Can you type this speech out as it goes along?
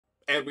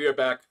And we are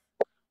back.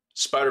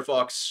 Spider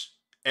Fox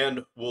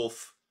and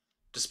Wolf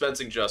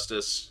dispensing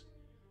justice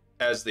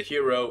as the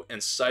hero and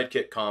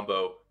sidekick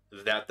combo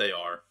that they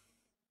are.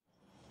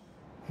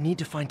 Need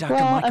to find Dr.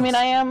 Michaels. I mean,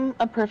 I am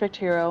a perfect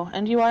hero,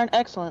 and you are an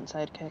excellent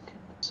sidekick,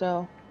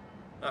 so...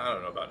 I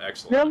don't know about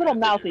excellent. You're a little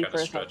mouthy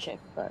for a sidekick,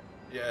 but...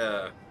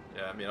 Yeah,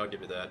 I mean, I'll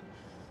give you that.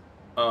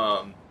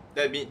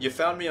 I mean, you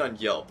found me on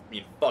Yelp. I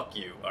mean, fuck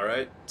you,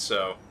 alright?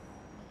 So...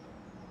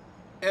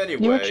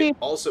 Anyway, you were cheap.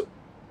 Also...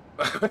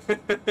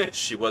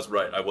 She was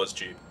right, I was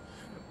cheap.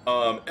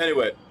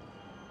 Anyway...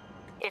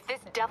 If this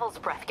devil's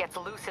breath gets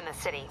loose in the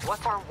city,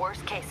 what's our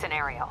worst case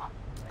scenario?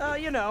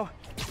 You know,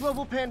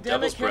 global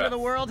pandemic, end of the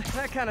world,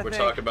 that kind of thing. We're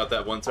talking about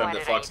that one time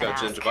that Fox got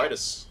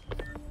gingivitis.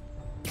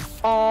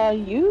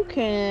 You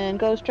can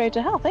go straight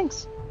to hell,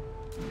 thanks.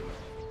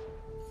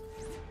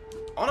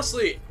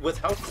 Honestly, with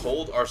how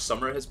cold our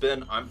summer has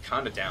been, I'm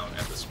kind of down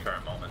at this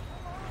current moment.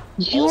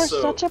 You are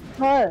such a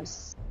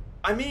puss.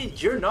 I mean,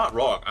 you're not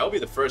wrong. I'll be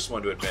the first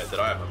one to admit that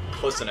I am a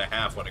puss and a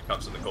half when it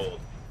comes to the cold.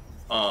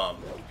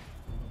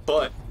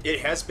 But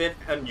it has been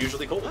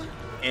unusually cold,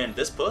 and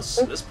this puss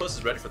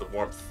is ready for the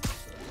warmth.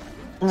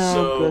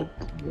 So,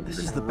 this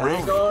is the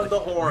bring on the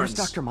horns. Where's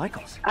Dr.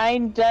 Michaels? I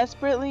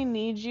desperately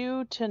need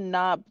you to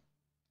not...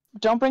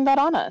 Don't bring that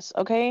on us,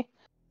 okay?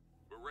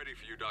 We're ready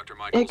for you, Dr.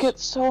 Michaels. It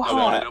gets so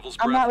hot.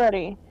 I'm not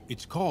ready.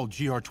 It's called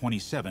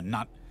GR27,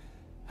 not...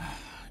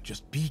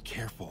 Just be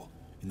careful.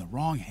 In the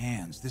wrong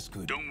hands, this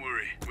could... Don't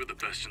worry, we're the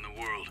best in the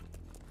world.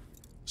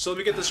 So let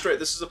me get this straight.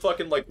 This is a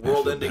fucking, like,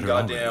 world-ending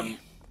goddamn...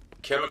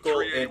 chemical,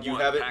 and you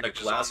have it in a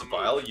glass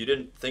vial. You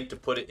didn't think to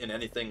put it in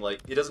anything like...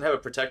 It doesn't have a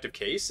protective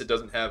case. It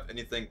doesn't have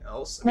anything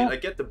else. I mean, I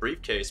get the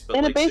briefcase, but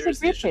in like, a basic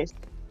briefcase.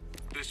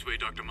 This way,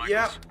 Dr. Michaels.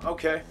 Yeah,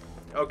 okay.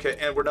 Okay,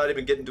 and we're not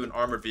even getting to an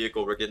armored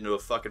vehicle. We're getting to a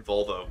fucking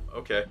Volvo.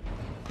 Okay.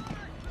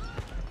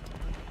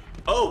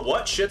 Oh,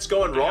 what? Shit's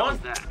going wrong?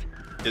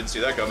 Didn't see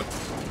that coming.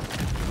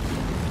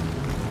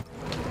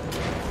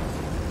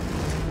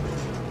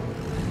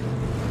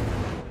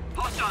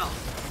 Hostile.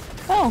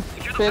 Oh,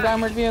 big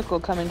armored vehicle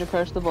coming to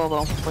crush the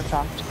Volvo. We're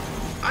shocked.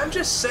 I'm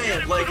just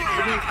saying, like,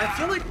 I mean, I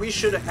feel like we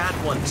should have had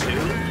one too.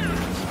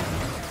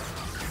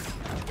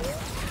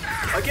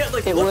 Again,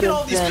 like, look at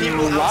all these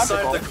people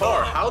outside the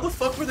car. How the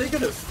fuck were they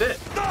gonna fit?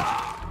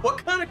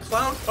 What kind of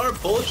clown car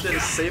bullshit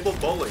is Sable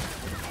bowling?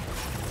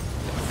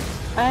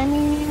 I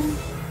mean...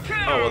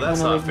 Oh, well, that's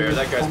not fair.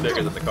 That guy's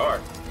bigger than the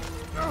car.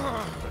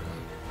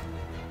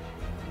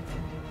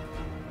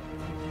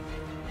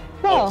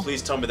 Well, oh,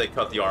 please tell me they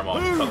cut the arm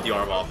off. Cut the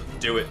arm off.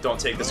 Do it. Don't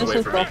take this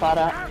away from me.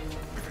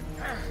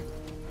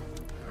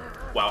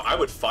 Wow, I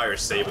would fire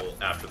Sable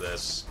after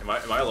this. Am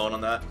I alone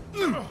on that?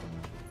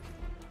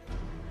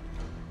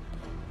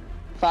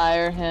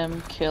 Fire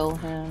him, kill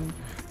him.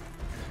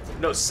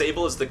 No,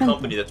 Sable is the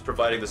company that's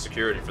providing the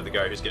security for the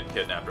guy who's getting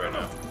kidnapped right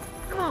now.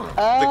 Oh.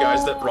 The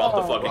guys that brought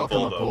the fucking Welcome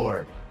Volvo.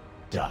 aboard,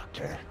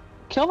 Doctor.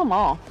 Kill them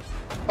all.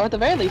 Or at the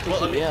very least, the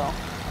CEO.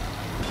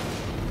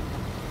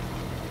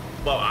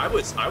 Well, I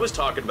was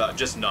talking about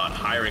just not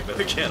hiring them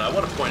again. I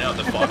want to point out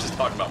that Fox is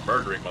talking about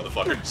murdering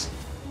motherfuckers.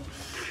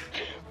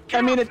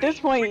 I mean, at this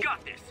point,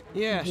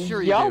 yeah,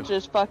 sure y'all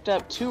just fucked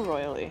up too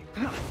royally.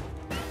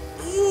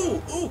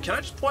 Ooh, can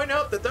I just point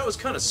out that was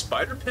kind of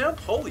Spider Pimp?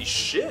 Holy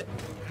shit.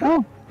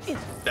 Oh.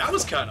 That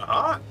was kind of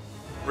hot.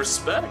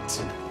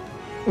 Respect.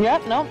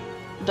 Yep, nope.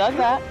 Dug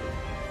that.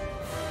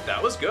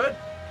 That was good.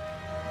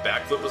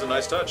 Backflip was a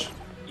nice touch.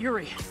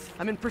 Yuri,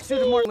 I'm in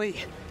pursuit of Martin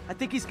Lee. I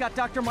think he's got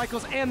Dr.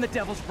 Michaels and the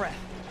Devil's Breath.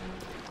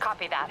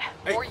 Copy that.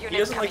 Hey, More he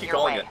units doesn't like coming you your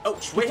calling way. it. Oh,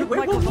 wait, So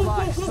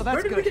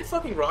where did we get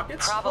fucking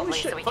rockets? Probably Holy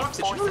shit, so we Fox,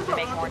 can did you force know them to about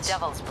make more rockets?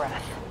 devil's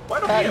breath. Why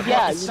don't we have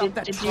yeah,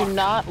 rockets? did you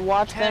not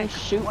watch them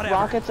shoot whatever.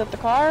 rockets at the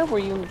car? Were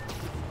you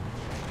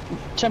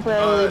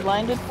temporarily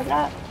blinded for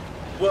that?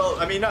 Well,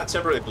 I mean, not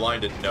temporarily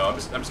blinded, no. I'm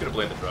just gonna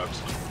blame the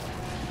drugs.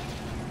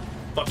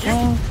 Fuck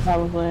you.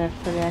 Probably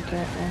pretty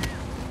accurate, yeah.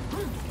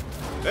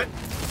 Hey.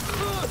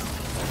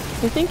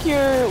 Do you think your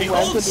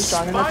legs would be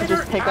strong enough to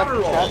just pick up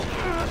the truck?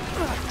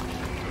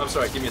 I'm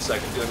sorry, give me a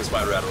second. I'm doing the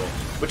Spider Adderall.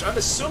 Which I'm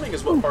assuming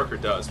is what Parker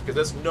does, because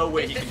there's no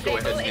way he can go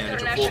ahead and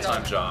manage a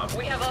full-time job.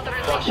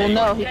 Well,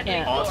 no, he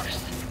can't.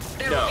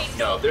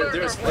 No, there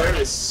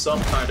is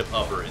some kind of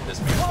upper in this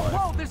man's life.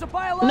 Whoa, there's a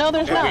biological... No,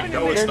 there's not.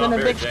 No, it's There's not an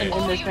Mary eviction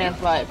Jane. in this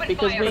man's life,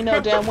 because we know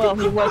damn well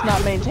he was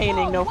not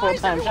maintaining no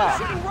full-time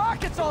job.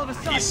 rockets all of a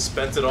sudden? He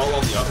spent it all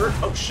on the upper?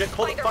 Oh shit,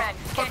 hold up,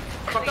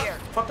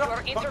 fuck You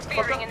are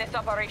interfering in this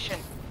operation.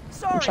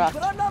 Sorry,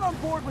 but I'm not on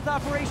board with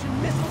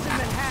Operation Missiles in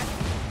Manhattan.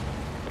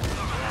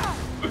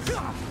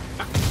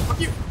 Fuck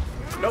you!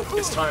 Nope,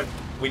 it's time.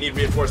 We need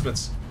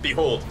reinforcements.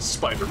 Behold,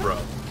 Spider Bro.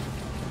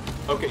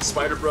 Okay,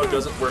 Spider Bro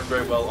doesn't work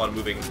very well on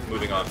moving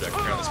objects.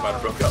 Apparently Spider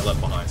Bro got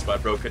left behind.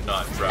 Spider Bro could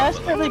not travel.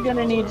 Desperately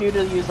gonna need you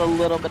to use a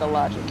little bit of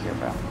logic here,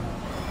 bro.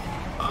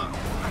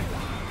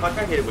 Fuck,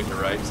 I hate it when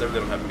you're right, because they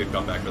don't have a good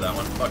comeback for that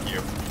one. Fuck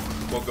you.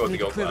 We'll go with the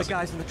Go clear the Classic.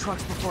 guys in the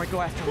trucks before I go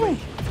after Lee.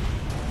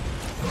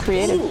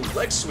 Creative. Ooh,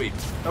 leg sweep.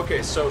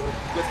 Okay, so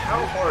with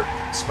how hard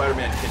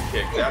Spider-Man can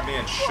kick, that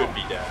man should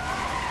be dead.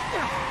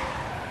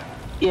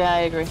 Yeah,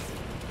 I agree.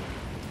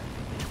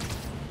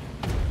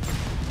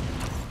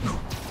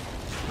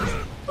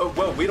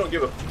 Oh, we don't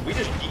give a. We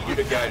just yeeted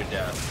a guy to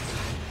death.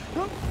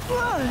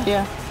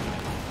 Yeah.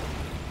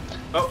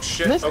 Oh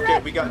shit. Okay,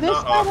 we got this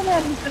knocked off.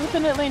 Spider-Man is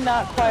definitely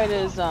not quite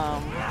as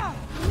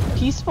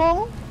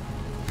peaceful,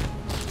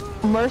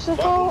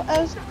 merciful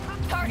as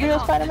real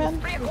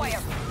Spider-Man.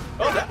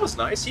 Oh, that was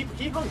nice. He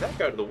hung that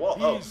guy to the wall.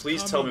 Oh,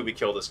 please tell me we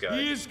kill this guy.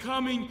 He is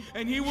coming,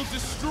 and he will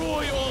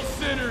destroy all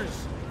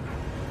sinners.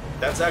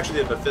 That's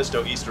actually a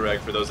Mephisto Easter egg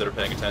for those that are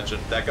paying attention.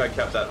 That guy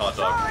kept that hot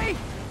dog. Sorry.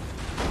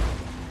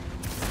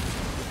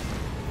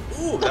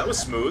 Ooh, that was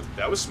smooth.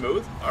 That was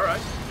smooth. All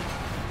right.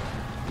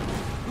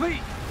 Lee.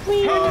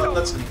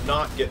 Let's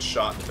not get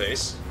shot in the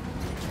face.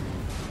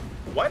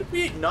 Why did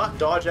we not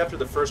dodge after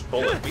the first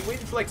bullet? We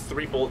waited for like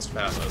 3 bullets to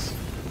pass us.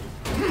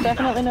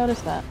 Definitely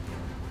noticed that.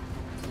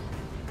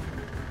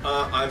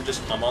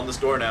 I'm on this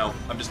door now.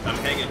 I'm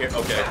hanging here.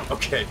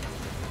 Okay.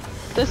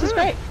 This is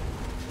great.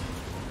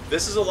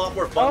 This is a lot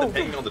more fun than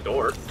hanging on the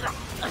door.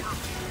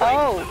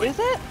 Oh, is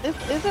it?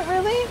 Is it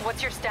really?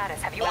 What's your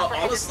status? Have you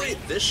apprehended Honestly,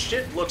 Lee? this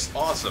shit looks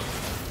awesome.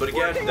 But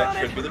again, that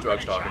could be the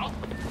drugs talking.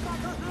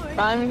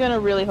 I'm gonna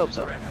really hope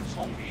so.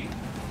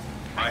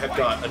 I have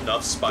got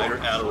enough spider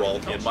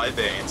Adderall in my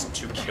veins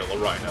to kill a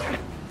rhino.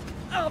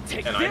 I'll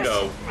take And this. I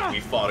know we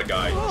fought a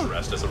guy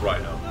dressed as a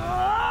rhino.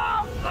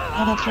 Oh,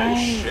 that's Oh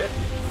right. shit.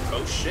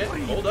 Oh shit.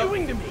 Hold up.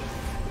 Doing to me.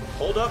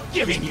 Hold up.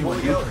 He's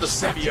pulling out the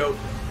symbiote.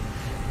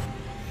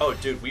 Oh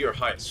dude, we are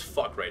high as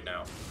fuck right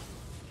now.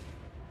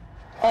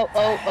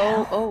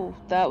 Oh,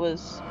 that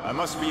was I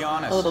must be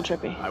honest. a little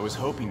trippy. I was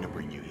hoping to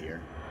bring you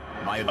here.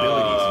 My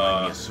abilities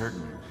lend me a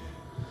certain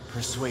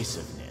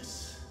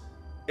persuasiveness.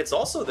 It's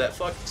also that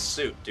fucking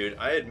suit, dude.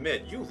 I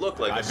admit, you look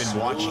like I've a been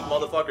smooth watching.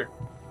 motherfucker.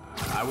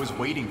 I was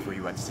waiting for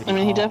you at City I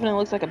mean, he Hall. definitely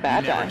looks like a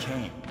bad You never guy.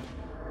 came.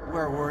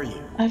 Where were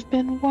you? I've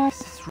been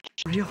watching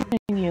Real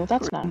you.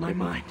 That's not in my creepy.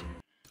 mind.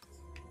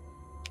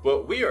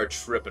 Well, we are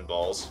tripping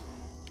balls.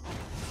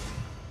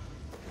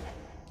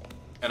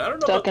 And I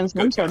don't know Stuck in about the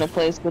some good sort guy. of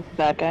place with the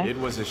bad guy. It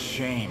was a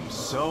shame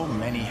so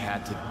many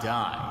had to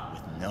die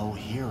with no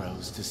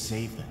heroes to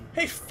save them.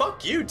 Hey,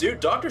 fuck you,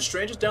 dude. Doctor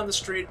Strange is down the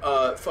street.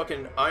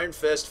 Fucking Iron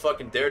Fist,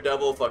 fucking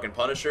Daredevil, fucking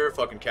Punisher,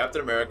 fucking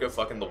Captain America,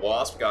 fucking the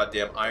Wasp,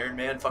 goddamn Iron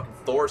Man, fucking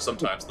Thor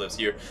sometimes lives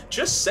here.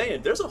 Just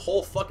saying, there's a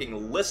whole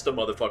fucking list of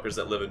motherfuckers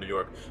that live in New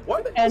York.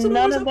 Why the hell is And it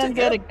none always of up to them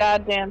get a him?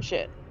 goddamn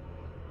shit.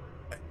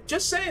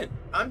 Just saying.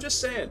 I'm just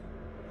saying.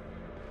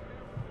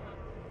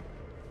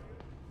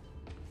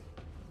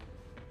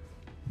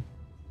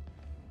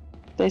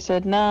 They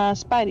said, nah,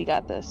 Spidey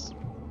got this.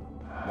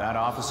 That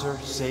officer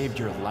saved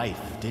your life,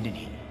 didn't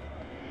he?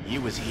 He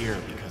was here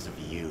because of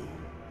you.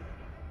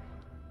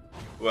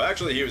 Well,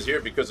 actually, he was here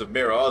because of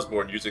Mayor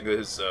Osborn using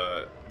this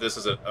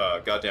as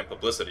a goddamn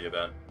publicity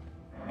event.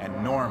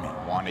 And Norman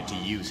wanted to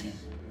use him.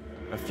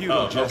 A futile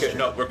Oh, gesture. okay,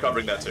 no, we're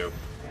covering that too.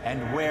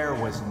 And where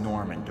was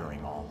Norman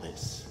during all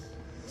this?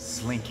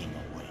 Slinking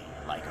away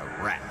like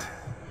a rat.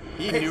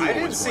 He Hey, knew I what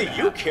didn't was see going to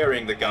you happen,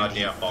 carrying the and he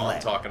goddamn bomb,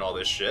 fled. talking all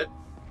this shit.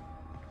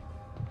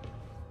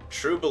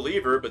 True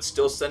believer, but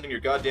still sending your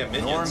goddamn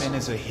minions. Norman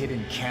is a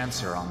hidden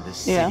cancer on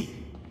this Yeah. city.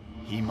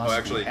 He must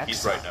actually, be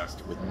he's right now.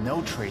 excised with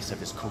no trace of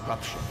his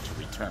corruption to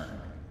return.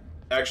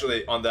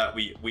 Actually, on that,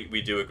 we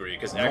do agree,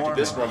 because actually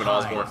this Norman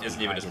Osborn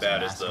isn't even as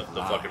bad as the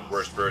fucking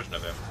worst version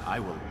of him. I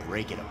will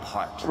break it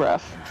apart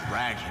Rough. and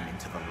drag him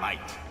into the light.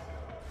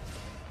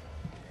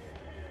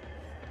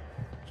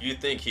 You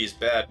think he's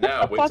bad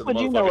now, What the wait fuck till the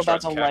would you know motherfucker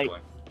about starts the light?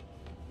 cackling.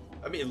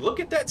 I mean, look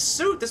at that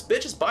suit! This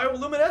bitch is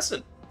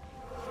bioluminescent!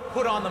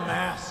 Put on the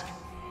mask.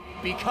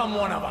 Become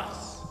one of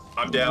us.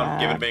 I'm down,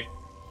 give it to me.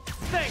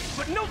 Thanks,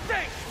 but no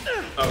thanks.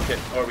 Okay,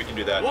 or we can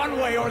do that. One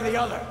way or the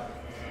other.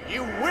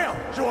 You will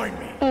join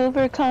me.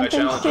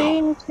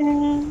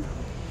 Overcompensation.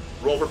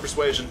 Roll for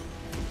persuasion.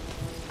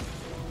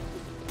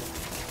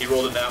 He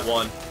rolled in that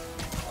one.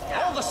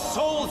 All the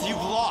souls you've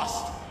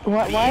lost.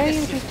 Why are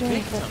you just doing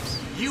this? Victims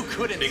you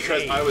couldn't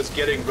Because save. I was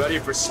getting ready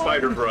for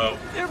Spider Bro.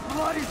 Their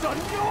blood is on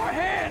your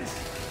hands.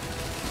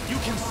 You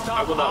can stop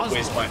I will not Osborn.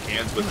 waste my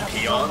hands with You have so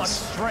peons. much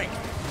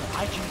strength.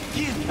 I can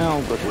give you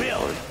Oh, good will.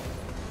 lord.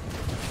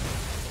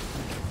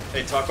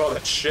 Hey, talk all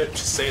that shit,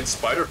 just saying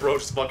Spider Bro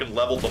just fucking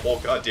leveled the whole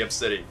goddamn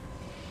city.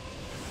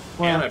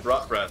 And I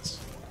brought friends.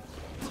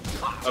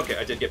 Okay,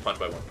 I did get punched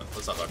by one.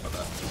 Let's not talk about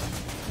that.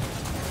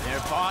 Their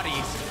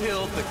bodies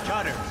filled the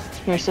gutters.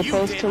 You're and you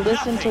supposed did to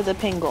listen to nothing. the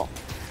pingle.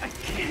 I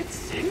can't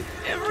save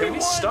everyone. Can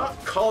we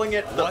stop calling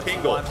it the What's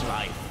Pingle? one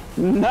life?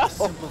 No.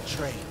 Simple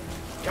trade.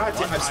 God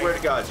damn, I swear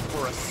to God,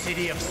 For a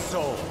city of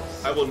souls.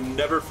 I will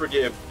never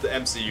forgive the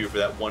MCU for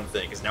that one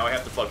thing, because now I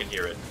have to fucking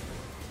hear it.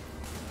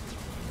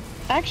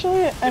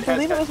 Actually, I has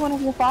believe it that- was one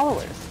of your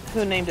followers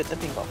who named it the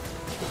pingle.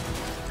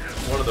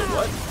 One of the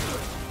what?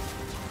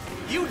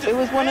 You It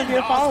was one of your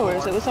defend followers.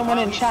 Osborn It was someone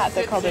in while he chat that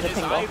sits called it in a his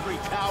pingle. ivory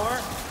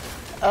tower.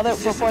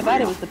 Before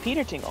that, it was the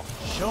Peter tingle.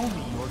 Show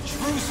me your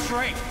true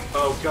strength.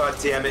 Oh god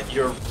damn it,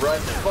 you're right.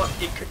 Fuck,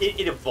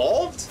 it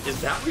evolved? Is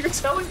that what you're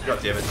telling me?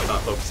 God damn it, I'm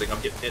not focusing, I'm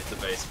getting hit in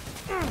the face.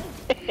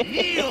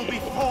 Kneel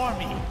before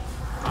me.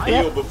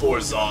 Kneel before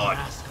Zod.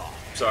 Mask off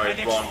Sorry,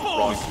 and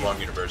wrong expose you.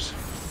 universe.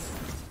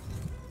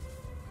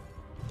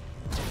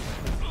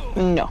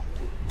 No.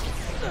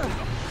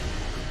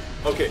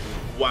 Okay,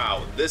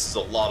 wow, this is a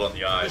lot on the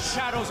The eyes.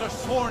 shadows are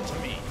sworn to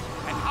me,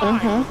 and I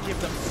will give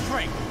them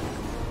strength.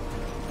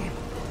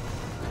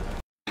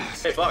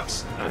 Hey,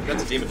 Fox,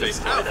 that's a demon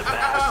face. Ow, ow,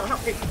 ow, ow,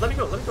 hey, let me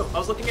go, let me go. I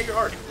was looking at your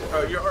art.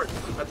 Your art.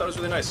 I thought it was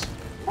really nice.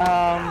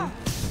 I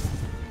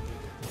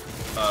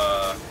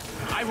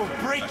will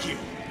break you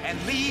and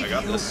leave I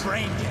got you this.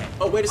 brain dead.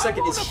 Oh, wait a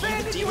second, is I he the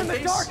abandoned you demon in the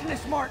face?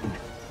 darkness, Martin.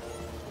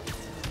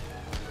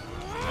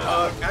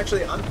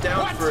 Actually, I'm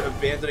down for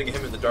abandoning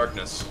him in the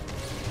darkness.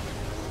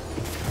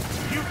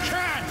 You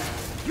can!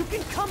 You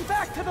can come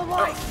back to the Oh,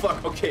 light.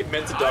 fuck, okay,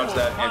 meant to I dodge will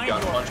that and find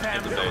got your punched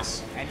in the family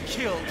face. and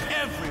kill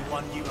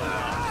everyone you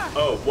love.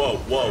 Oh, whoa,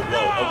 whoa,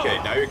 whoa. Okay,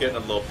 now you're getting a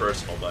little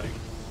personal, buddy.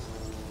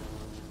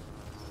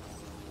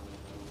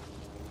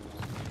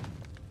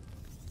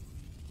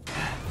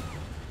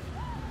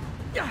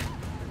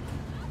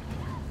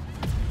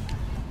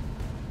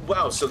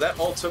 Wow, so that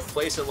all took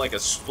place in like a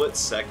split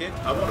second?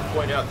 I want to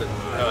point out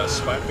that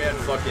Spider-Man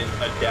fucking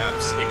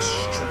adapts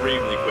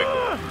extremely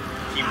quickly.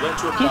 He went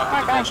to a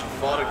pocket dimension,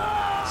 fought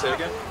a... Say it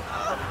again?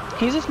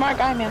 He's a smart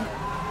guy, man.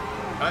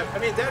 I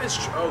mean, that is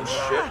true. Oh,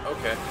 shit.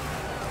 Okay.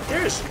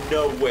 There's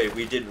no way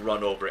we didn't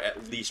run over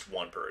at least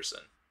one person.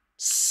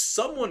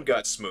 Someone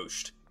got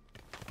smooshed.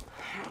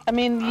 I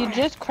mean, you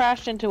just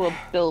crashed into a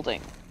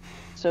building.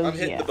 So I'm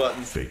hitting yeah. the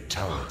button.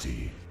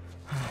 Fatality.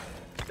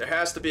 There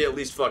has to be at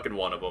least fucking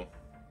one of them.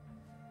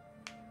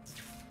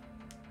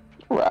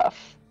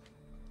 Rough.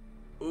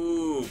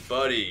 Ooh,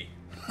 buddy.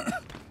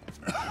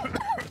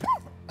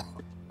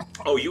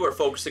 Oh, you are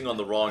focusing on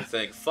the wrong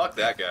thing. Fuck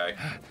that guy.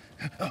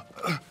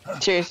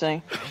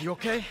 Seriously. You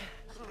okay?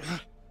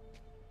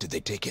 Did they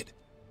take it?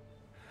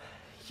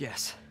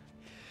 Yes.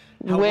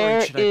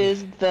 Where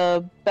is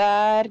the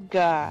bad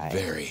guy?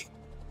 Very.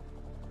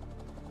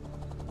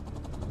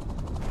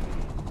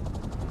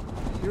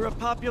 You're a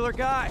popular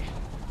guy.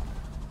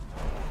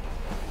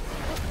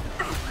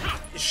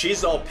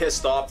 She's all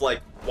pissed off,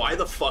 like, why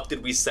the fuck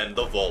did we send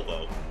the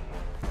Volvo?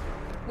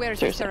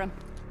 Where's your serum?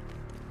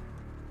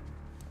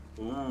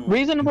 Ooh,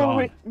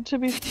 Reasonable to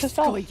be pissed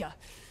off.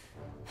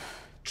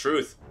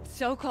 truth.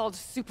 So-called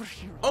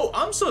superhero. Oh,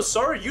 I'm so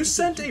sorry. You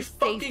sent a Save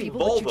fucking people,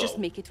 but you just Volvo.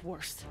 make it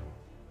worse.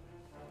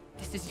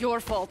 This is your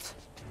fault.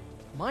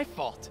 My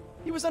fault.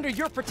 He was under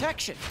your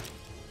protection.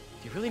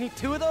 Do you really need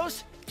two of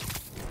those?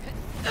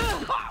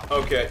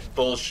 Okay,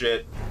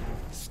 bullshit.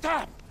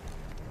 Stop!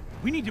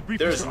 We need to brief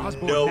There's Mr.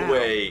 Osborn no now.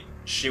 way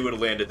she would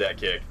have landed that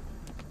kick.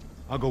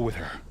 I'll go with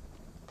her.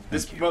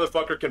 This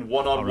motherfucker can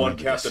one-on-one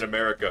remember Captain this.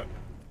 America.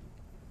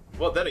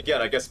 Well, then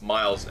again, I guess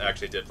Miles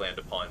actually did land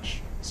a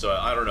punch. So,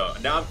 I don't know.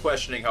 Now I'm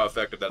questioning how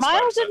effective that Miles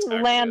Spider Sense didn't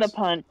actually land a is.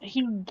 punch.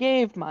 He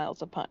gave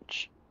Miles a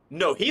punch.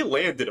 No, he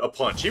landed a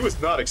punch. He was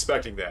not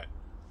expecting that.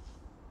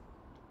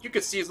 You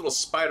could see his little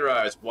spider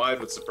eyes wide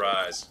with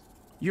surprise.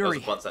 Yuri, That was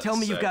a fun sentence tell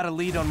me to you've say. got a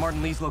lead on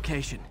Martin Lee's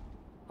location.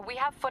 We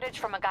have footage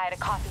from a guy at a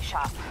coffee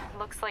shop.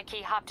 Looks like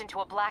he hopped into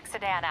a black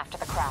sedan after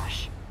the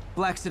crash.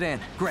 Black sedan,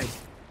 great.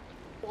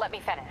 Let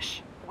me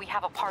finish. We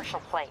have a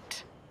partial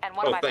plate. And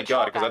one of Oh, my thank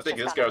patrol God, because I guys think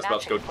just this guy was found a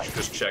about to go matching plate.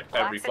 just check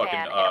Black every sedan fucking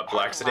in a black parking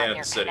lot sedan in the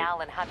near city. Canal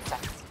and Hudson.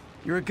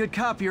 You're a good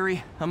cop,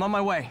 Yuri. I'm on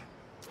my way.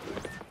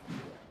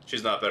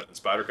 She's not better than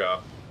Spider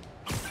Cop.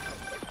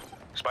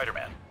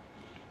 Spider-Man.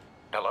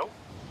 Hello?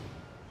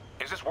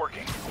 Is this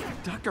working?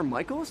 Dr.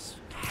 Michaels?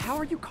 How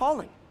are you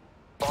calling?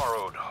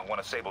 Borrowed one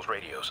of Sable's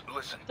radios.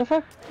 Listen, The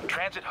fuck?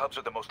 transit hubs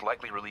are the most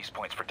likely release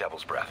points for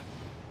Devil's Breath.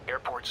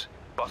 Airports,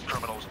 bus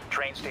terminals,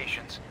 train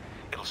stations.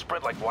 It'll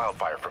spread like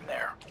wildfire from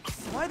there.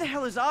 Why the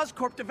hell is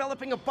Oscorp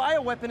developing a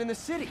bioweapon in the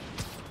city?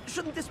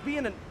 Shouldn't this be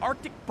in an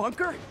Arctic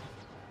bunker?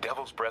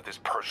 Devil's Breath is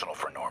personal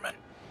for Norman.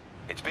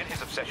 It's been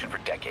his obsession for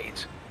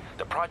decades.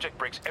 The project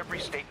breaks every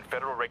state and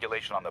federal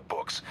regulation on the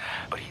books,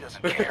 but he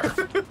doesn't care.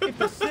 If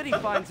the city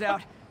finds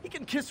out, he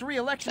can kiss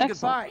re-election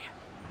Excellent.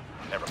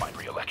 goodbye. Never mind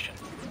re-election.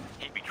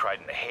 He'd be tried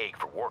in The Hague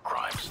for war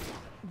crimes.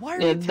 Why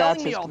are Yeah, you that's telling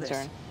me his all concern.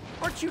 this?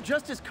 Aren't you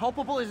just as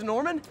culpable as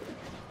Norman?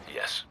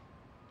 Yes.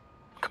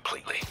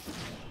 Completely.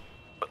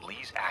 But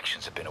Lee's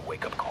actions have been a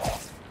wake-up call.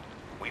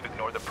 We've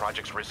ignored the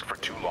project's risk for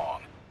too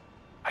long.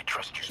 I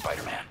trust you,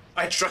 Spider-Man.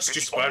 I trust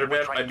you, You're the only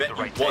one Spider-Man. trying I to do met the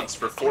you right thing. once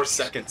for 4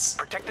 seconds.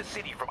 Protect the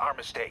city from our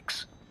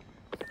mistakes.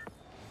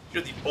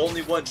 You're the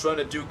only one trying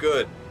to do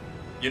good.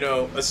 You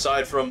know,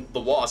 aside from the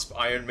Wasp,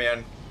 Iron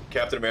Man,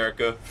 Captain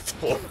America,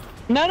 Thor.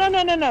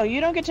 No.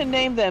 You don't get to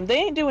name them. They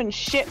ain't doing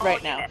shit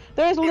right now.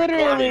 There's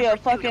literally a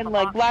fucking,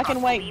 like, black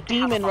and white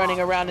demon running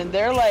around, and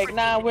they're like,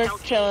 nah, we're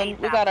chilling.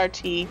 We got our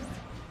tea.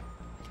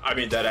 I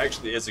mean, that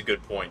actually is a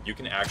good point. You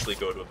can actually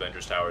go to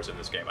Avengers Towers in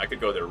this game. I could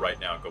go there right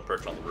now and go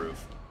perch on the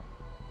roof.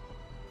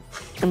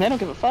 And they don't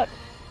give a fuck.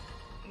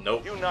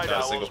 Nope, You not night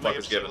a single owls may fuck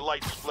have is seen given.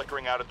 lights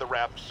flickering out at the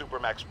Raft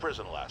Supermax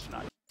prison last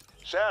night.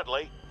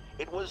 Sadly,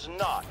 it was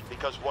not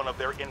because one of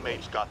their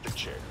inmates got the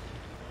chair.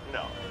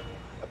 No.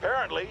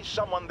 Apparently,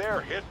 someone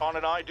there hit on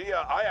an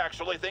idea I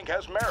actually think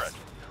has merit.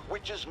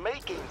 which is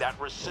making that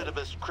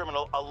recidivist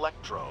criminal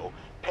Electro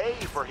pay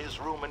for his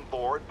room and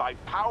board by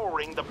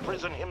powering the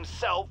prison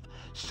himself,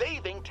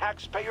 saving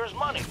taxpayers'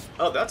 money.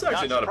 Oh, that's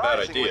actually not a bad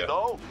idea.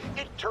 Though,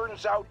 it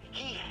turns out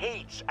he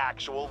hates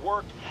actual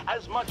work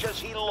as much as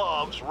he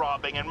loves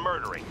robbing and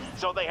murdering,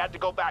 so they had to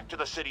go back to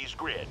the city's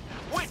grid,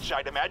 which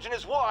I'd imagine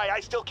is why I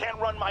still can't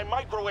run my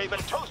microwave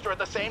and toaster at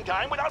the same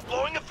time without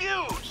blowing a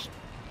fuse.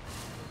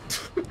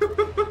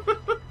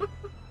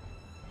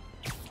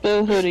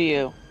 Boo-hoo to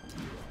you.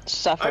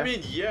 Suffer. I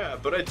mean, yeah,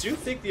 but I do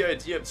think the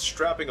idea of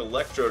strapping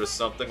Electro to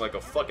something like a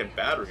fucking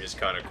battery is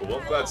kind of cool.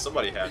 I'm glad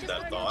somebody had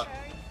that thought.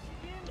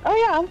 Oh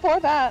yeah, I'm for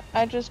that.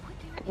 I just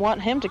want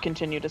him to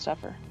continue to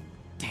suffer.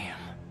 Damn,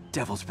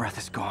 Devil's Breath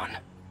is gone.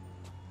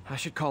 I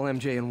should call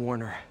MJ and warn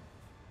her.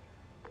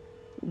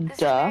 This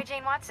is Mary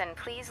Jane Watson.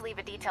 Please leave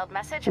a detailed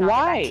message and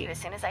I'll get back to you as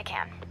soon as I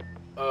can.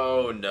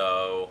 Oh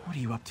no. What are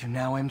you up to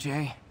now,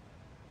 MJ?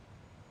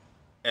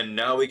 And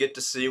now we get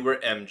to see where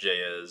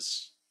MJ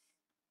is.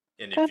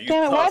 And God if you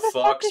damn it, why thought the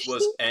fuck Fox does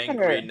was she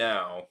angry matter?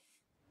 now...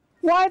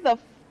 Why the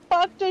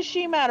fuck does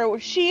she matter?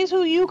 She's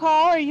who you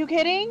call? Are you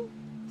kidding?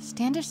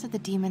 Standish said the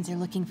demons are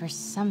looking for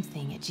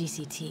something at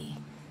GCT.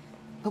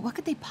 But what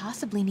could they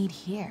possibly need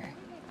here?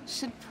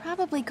 Should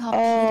probably call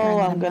Peter and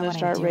let I'm him know gonna what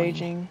start I'm doing.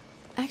 raging.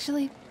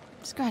 Actually,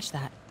 scratch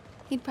that.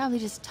 He'd probably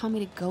just tell me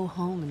to go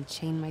home and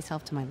chain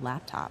myself to my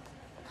laptop.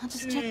 I'll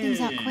just check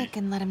things out quick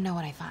and let him know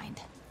what I find.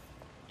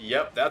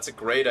 Yep, that's a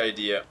great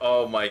idea.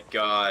 Oh my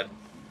god.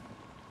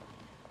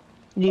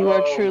 You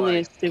are truly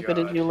as stupid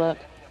as you look.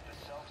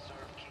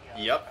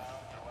 Yep.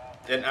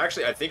 And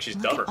actually, I think she's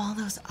dumber. All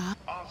those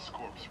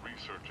Oscorp's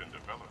research and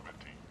development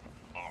team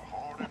are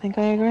hard. I think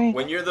I agree.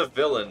 When you're the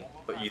villain,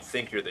 but you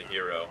think you're the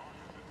hero.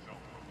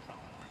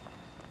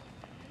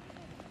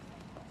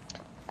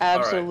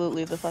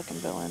 Absolutely the fucking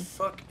villain.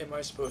 What the fuck am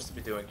I supposed to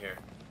be doing here?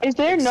 Is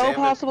there no Examine-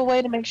 possible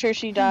way to make sure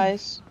she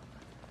dies?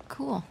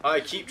 Cool.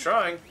 I keep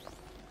trying.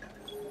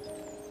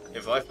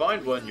 If I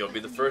find one, you'll be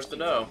the first to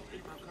know.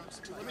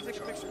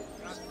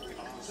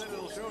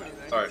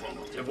 Alright,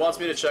 it wants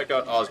me to check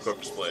out Oscorp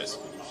displays.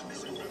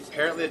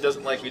 Apparently it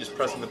doesn't like me just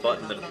pressing the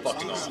button and then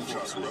fucking off.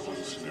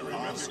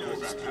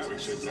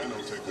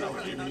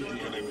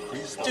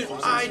 Dude,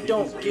 I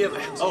don't give...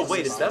 Oh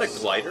wait, is that a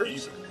glider?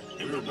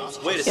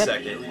 Wait a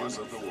second.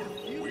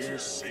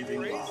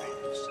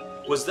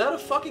 Was that a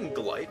fucking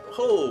glide?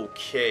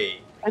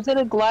 Okay. Is it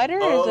a glider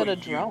or is it a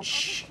you drone?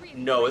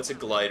 No, it's a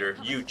glider.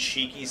 You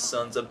cheeky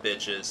sons of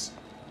bitches.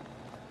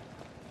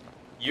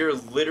 You're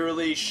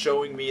literally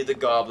showing me the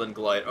goblin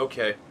glide.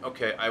 Okay,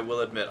 okay, I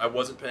will admit, I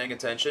wasn't paying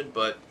attention,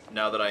 but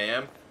now that I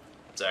am,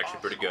 it's actually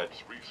pretty good.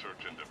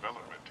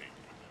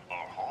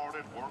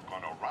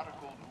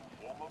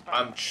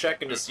 I'm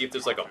checking to see if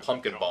there's like a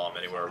pumpkin bomb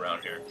anywhere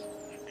around here.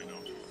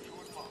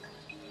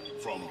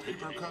 From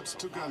paper cuts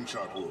to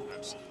gunshot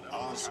wounds,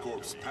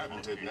 Oscorp's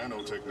patented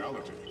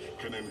nanotechnology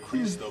can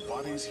increase the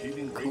body's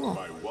healing rate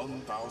by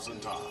 1,000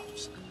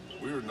 times.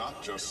 We're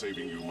not just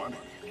saving you money,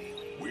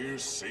 we're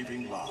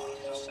saving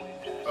lives.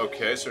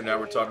 Okay, so now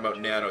we're talking about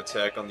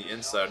nanotech on the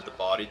inside of the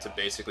body to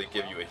basically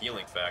give you a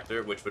healing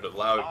factor, which would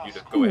allow you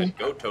to go ahead and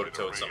go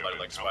toe-to-toe with somebody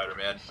like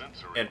Spider-Man,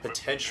 and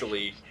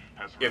potentially,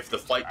 if the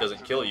fight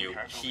doesn't kill you,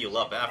 heal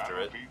up after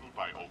it.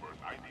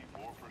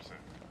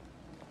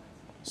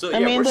 So yeah, I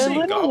mean, we're they're seeing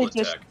literally goblin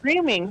just tech.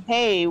 screaming,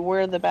 "Hey,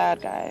 we're the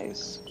bad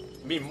guys."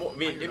 I mean,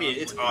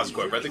 it's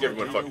Oscorp. I think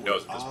everyone fucking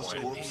knows at this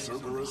point.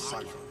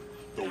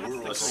 The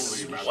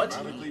world's only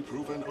mathematically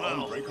proven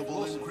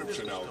unbreakable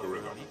encryption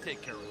algorithm.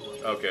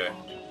 Okay,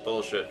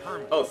 bullshit.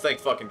 Oh, thank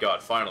fucking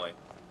god, finally.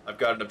 I've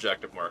got an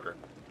objective marker.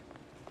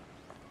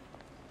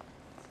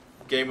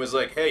 Game was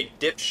like, hey,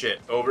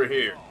 dipshit, over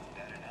here.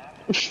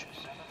 This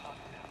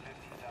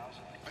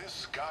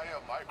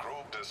Gaia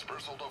microbe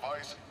dispersal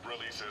device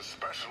releases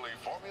specially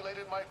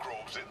formulated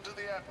microbes into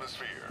the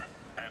atmosphere,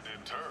 and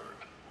in turn,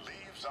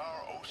 leaves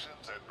our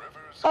oceans and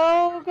rivers...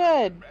 Oh,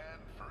 good.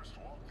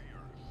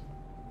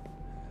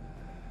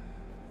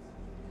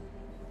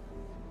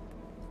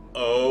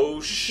 Oh,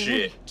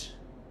 shit.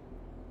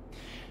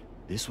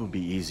 This will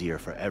be easier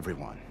for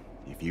everyone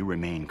if you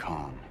remain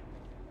calm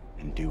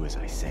and do as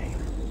I say.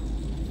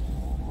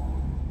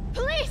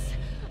 Police!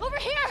 Over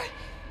here!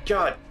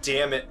 God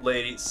damn it,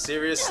 lady.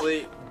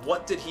 Seriously?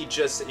 What did he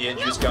just say? And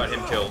you just got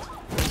him killed.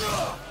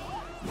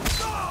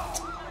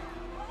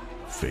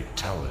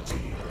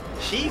 Fatality.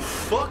 He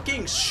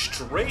fucking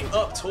straight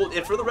up told,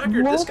 and for the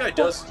record, this guy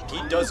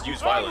does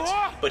use violence,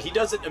 but he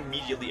doesn't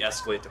immediately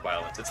escalate to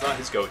violence. It's not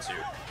his go-to.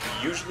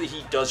 Usually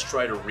he does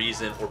try to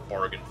reason or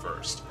bargain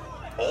first.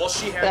 All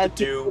she had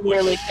to do was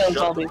nearly kills shut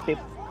all the... these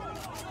people.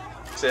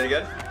 Say it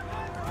again?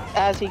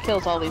 As he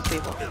kills all these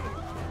people.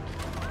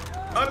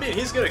 I mean,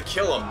 he's gonna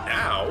kill him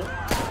now.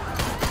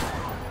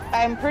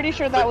 I'm pretty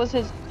sure that was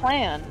his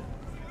plan.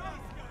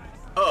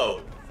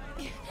 Oh.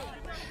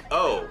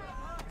 Oh.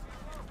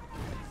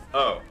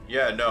 Oh,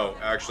 yeah, no,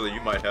 actually,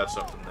 you might have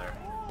something there.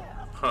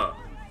 Huh.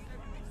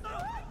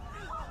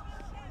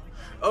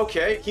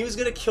 Okay, he was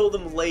gonna kill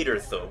them later,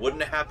 though.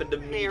 Wouldn't have happened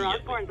immediately.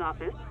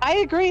 I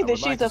agree that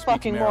she's a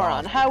fucking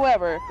moron.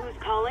 However,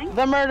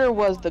 the murder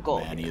was the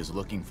goal. Man he is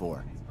looking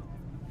for.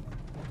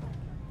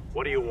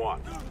 What do you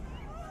want?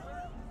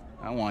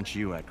 I want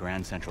you at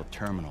Grand Central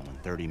Terminal in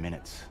 30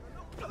 minutes.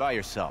 By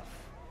yourself.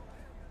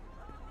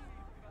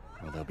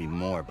 Or there'll be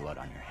more blood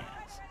on your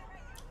hands.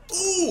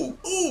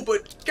 Ooh,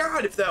 but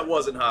God, if that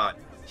wasn't hot.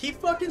 He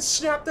fucking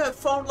snapped that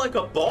phone like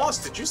a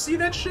boss. Did you see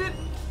that shit?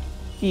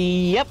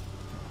 Yep.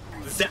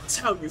 That's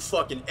how you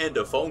fucking end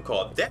a phone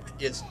call. That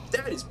is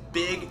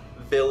big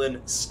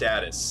villain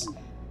status.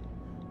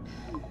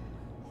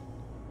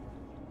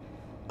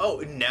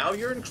 Oh, now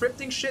you're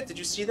encrypting shit? Did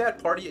you see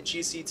that? Party at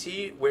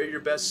GCT, wear your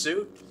best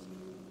suit?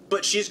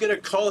 But she's gonna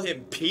call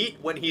him Pete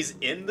when he's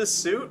in the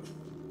suit?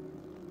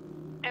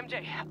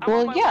 MJ,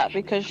 well, yeah,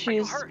 because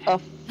she's a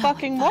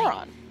fucking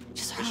moron.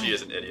 She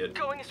is an idiot.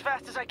 Going as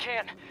fast as I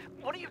can.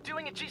 What are you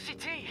doing at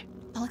GCT?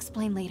 I'll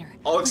explain later.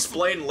 I'll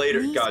explain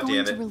later,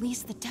 goddammit. To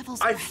release the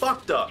devil's I breath.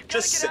 fucked up.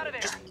 Just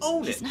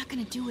own it. He's not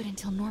gonna do it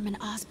until Norman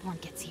Osborn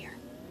gets here.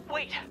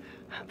 Wait,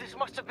 this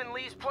must have been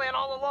Lee's plan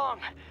all along.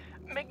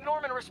 Make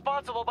Norman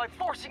responsible by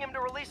forcing him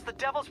to release the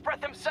devil's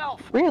breath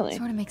himself. Really?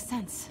 Sort of makes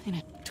sense in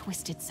a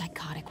twisted,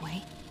 psychotic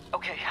way.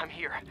 Okay, I'm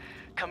here.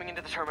 Coming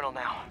into the terminal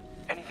now.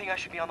 Anything I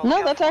should be on the lookout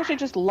No, that's for? actually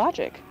just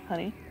logic,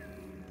 honey.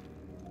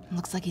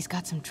 Looks like he's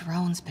got some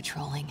drones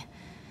patrolling.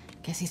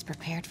 Guess he's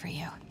prepared for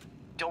you.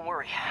 Don't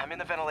worry, I'm in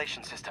the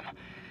ventilation system.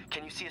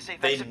 Can you see a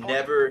safe They exit point?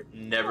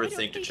 never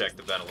think to check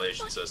the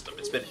ventilation system.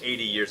 It's been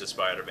 80 years of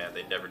Spider-Man.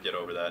 They never get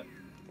over that.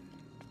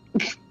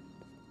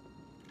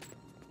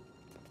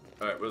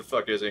 Alright, where the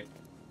fuck is he?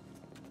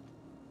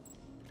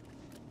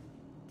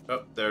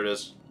 Oh, there it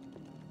is.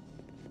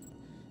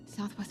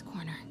 Southwest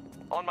corner.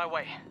 On my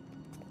way.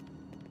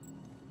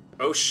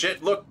 Oh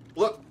shit, look,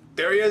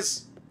 there he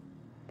is!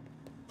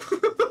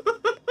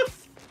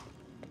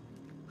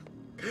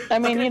 I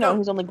mean, you know,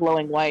 he's only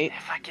glowing white.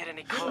 If I get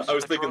any closer, I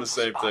was thinking the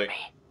same thing.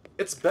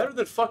 It's better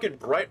than fucking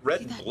bright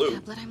red and blue.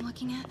 Tablet I'm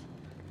looking at?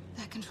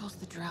 That controls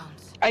the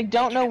drones. I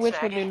don't know which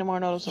would be more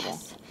noticeable.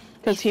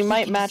 Because he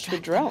might match the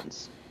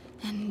drones.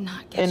 And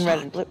not get in shot. red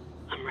and blue.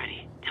 I'm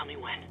ready. Tell me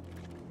when.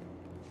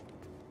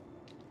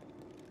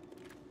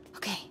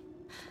 Okay.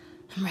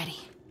 I'm ready.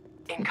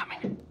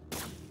 Incoming.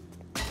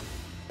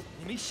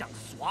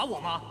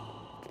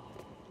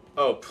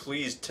 Oh,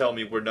 please tell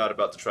me we're not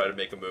about to try to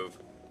make a move.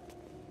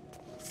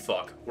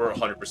 Fuck, we're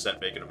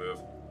 100% making a move.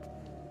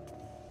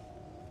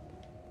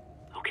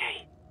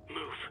 Okay,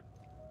 move.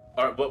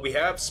 Alright, but we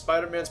have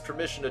Spider-Man's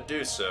permission to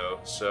do so,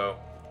 so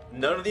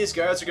none of these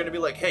guys are gonna be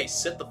like, hey,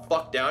 sit the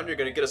fuck down, you're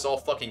gonna get us all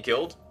fucking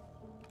killed.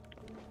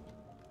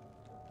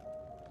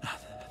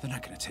 They're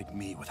not gonna take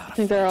me without a I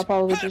think they're all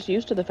probably just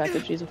used to the fact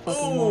that she's a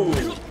fucking moron.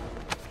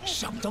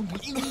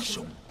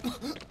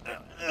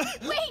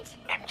 Wait!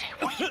 MJ,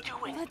 what are you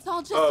doing? Let's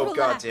all just Oh,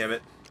 relax. goddammit.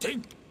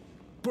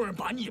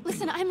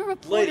 Listen, I'm a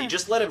reporter. Lady,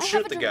 just let him I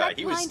shoot have the a guy. direct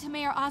He line was... to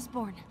Mayor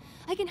Osborn.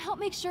 I can help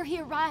make sure he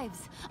arrives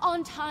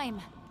on time.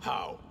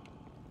 How?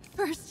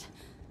 First,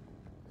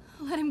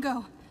 let him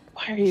go.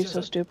 Why are you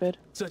so stupid?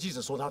 How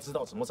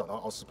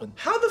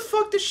the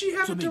fuck does she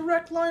have a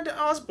direct line to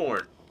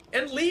Osborn?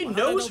 And Lee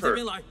knows her.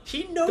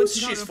 He knows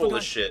she's full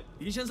of shit.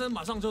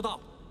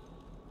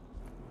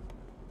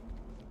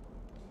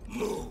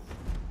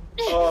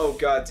 Oh,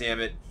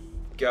 goddammit.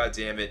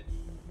 Goddammit.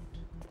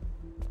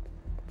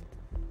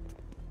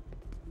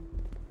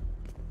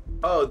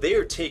 Oh, they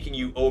are taking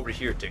you over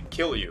here to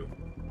kill you.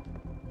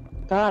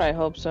 God, I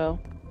hope so.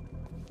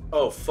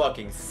 Oh,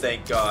 fucking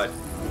thank God.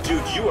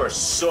 Dude, you are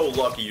so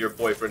lucky your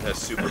boyfriend has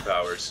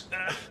superpowers.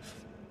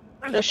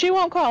 She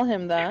won't call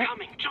him that.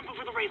 Coming. Jump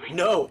over the railing.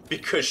 No,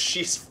 because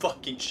she's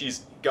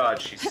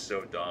God, she's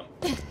so dumb.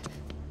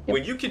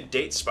 When you can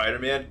date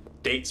Spider-Man,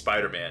 date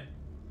Spider-Man.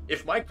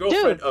 If my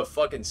girlfriend of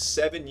fucking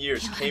 7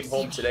 years came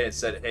home today and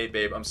said, hey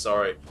babe, I'm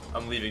sorry,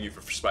 I'm leaving you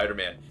for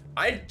Spider-Man,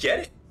 I'd get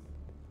it.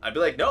 I'd be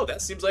like, no,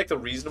 that seems like the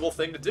reasonable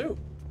thing to do.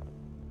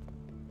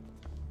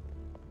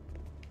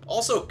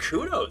 Also,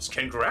 kudos,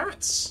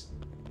 congrats.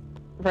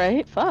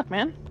 Right? Fuck,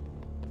 man.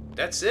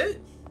 That's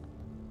it.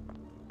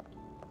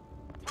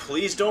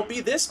 Please don't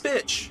be this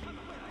bitch.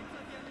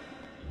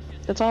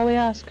 That's all we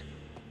ask.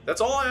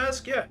 That's all I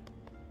ask, yeah.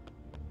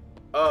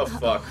 Oh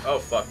fuck,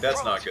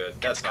 that's not good.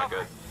 That's not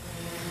good.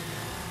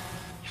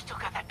 You still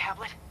got that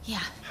tablet?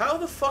 Yeah. How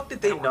the fuck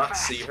did they not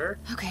see her?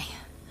 Okay,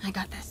 I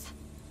got this.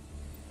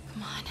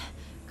 Come on.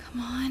 Come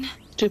on.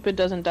 Stupid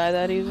doesn't die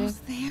that easy.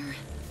 Almost there.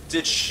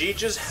 Did she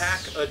just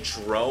hack a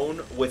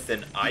drone with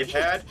an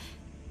iPad?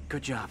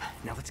 Good job.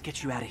 Now let's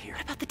get you out of here.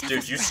 What about the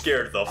Dude, you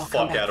scared the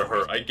fuck out of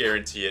her. I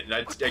guarantee it. And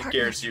I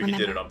guarantee you he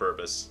did it on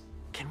purpose.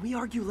 Can we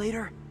argue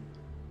later?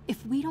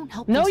 If we don't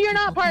help No, these you're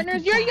not people, they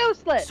partners. could You're die.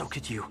 useless. So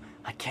could you.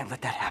 I can't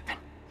let that happen.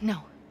 No.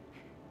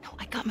 No,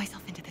 I got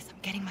myself into this. I'm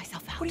getting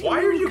myself out. Why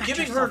are you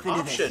giving her an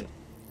option?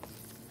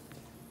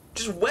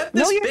 Just web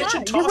this you're bitch not.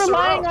 and You're toss her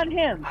relying out. on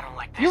him. I don't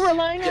like this. You're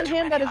relying on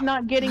him. That is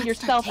not getting Let's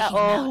yourself start out.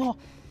 taking him Oh. out.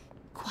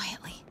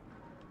 Quietly.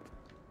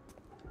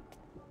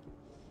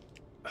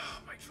 Oh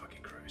my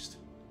fucking Christ.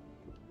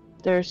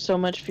 There's so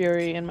much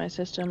fury in my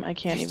system, I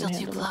can't You're even still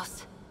too handle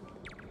close.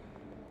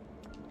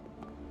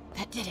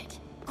 That did it.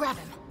 Grab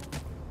him.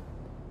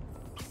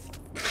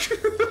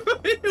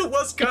 It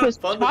was kind because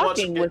of fun to watch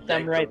talking with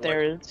them right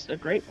there is a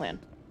great plan.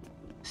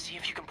 See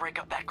if you can break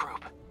up that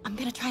group. I'm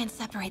gonna try and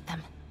separate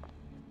them.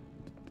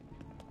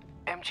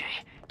 MJ,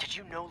 did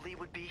you know Lee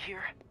would be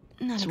here?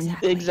 Not It's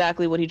exactly.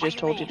 exactly what he What just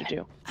do you told you mean? to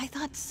do. I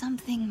thought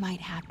something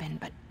might happen,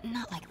 but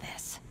not like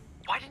this.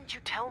 Why didn't you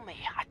tell me?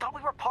 I thought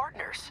we were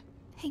partners.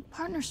 Hey,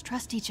 partners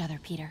trust each other,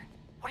 Peter.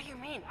 What do you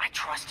mean? I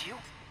trust you.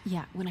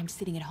 Yeah, when I'm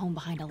sitting at home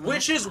behind a laptop.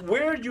 Which is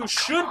where you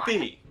should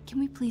be. Can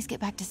we please get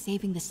back to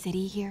saving the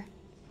city here?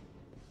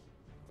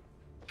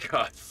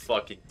 God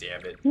fucking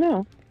damn it.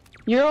 No.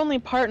 You're only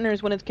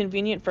partners when it's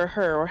convenient for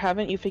her, or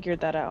haven't you figured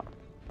that out?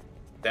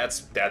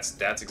 That's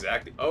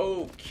exactly.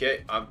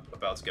 Okay, I'm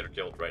about to get her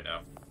killed right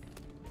now.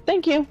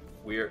 Thank you.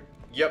 We're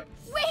yep.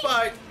 Wait.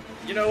 Bye.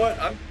 You know what?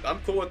 I'm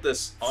cool with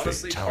this.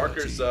 Honestly, Fatality.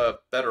 Parker's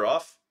better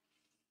off.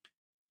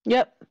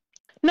 Yep.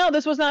 No,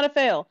 this was not a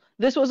fail.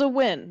 This was a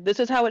win. This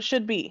is how it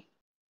should be.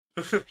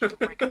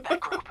 Break up that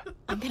group.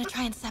 I'm gonna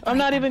try and separate I'm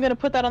not them. even gonna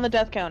put that on the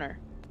death counter.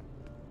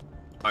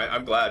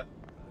 I'm glad.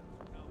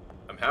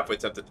 I'm halfway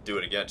tempted to do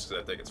it again just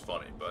because I think it's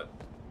funny, but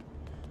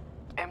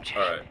MJ,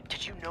 Alright.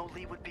 did you know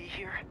Lee would be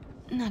here?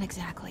 Not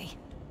exactly.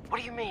 What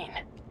do you mean?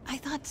 I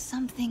thought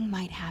something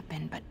might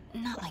happen, but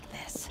not like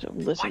this. So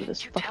listen Why to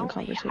this didn't you tell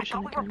fucking me? I conversation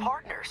thought we were again.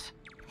 partners.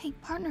 Hey,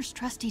 partners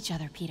trust each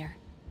other, Peter.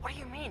 What do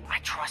you mean? I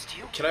trust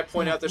you. can I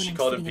point Yeah, out that when she I'm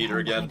called him sitting at Peter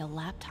home again? behind a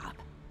laptop.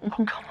 Oh,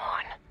 come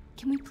on.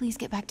 Can we please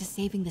get back to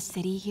saving the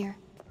city here?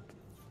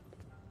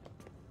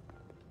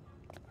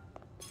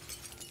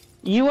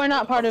 You are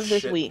not part of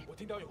this shit. we. 我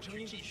听到有声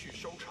音，继续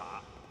搜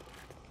查。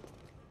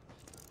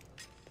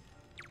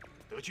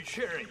得去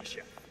确认一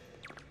下。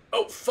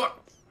 Oh fuck!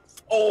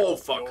 Oh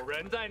fuck! 有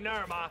人在那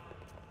儿吗？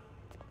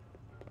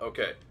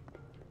 Okay.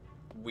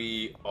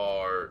 We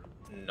are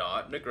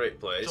not in a great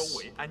周 place,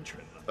 围安全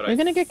了。 but You're I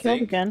gonna get killed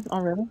think again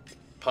already.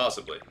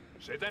 possibly,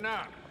 谁在那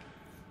儿？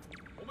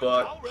我们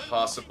but 找人。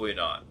 possibly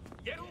not.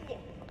 沿路。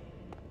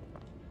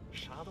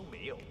啥都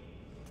没有。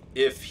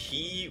 If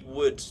he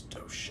would,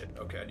 oh shit.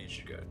 Okay, I need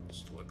you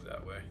guys to look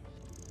that way.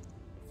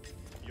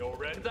 有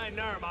人在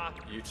那儿吗？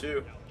 You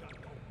too.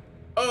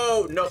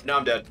 Oh no! Now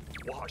I'm dead.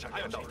 我好像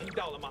看到听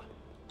到了吗？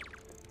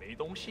没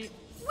东西。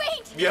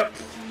 Yep.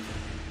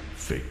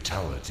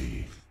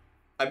 Fatality.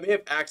 I may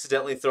have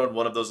accidentally thrown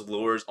one of those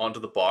lures onto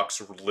the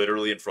box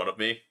literally in front of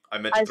me. I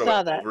meant to I throw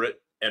saw it that. over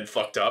it and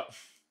fucked up.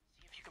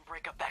 See if you can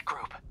break up that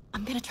group.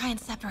 I'm gonna try and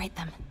separate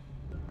them.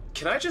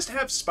 Can I just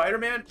have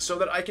Spider-Man so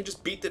that I can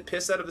just beat the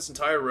piss out of this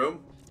entire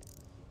room?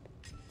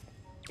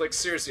 Like,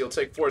 seriously, it'll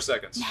take 4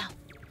 seconds. Now.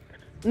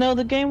 No,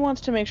 the game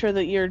wants to make sure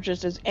that you're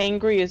just as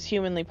angry as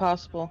humanly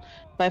possible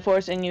by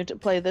forcing you to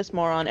play this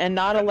moron and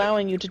not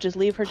allowing you to just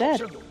leave her 好 dead.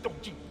 像有动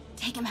静。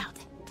 Take him out.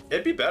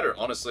 It'd be better,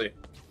 honestly.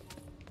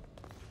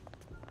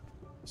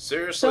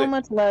 Seriously. So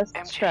much less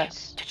MJ,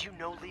 stress. did you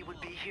know Lee would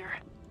be here?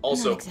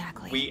 Also, Not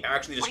exactly. we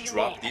actually What just do you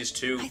dropped mean? these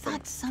two I from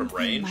thought something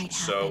range, might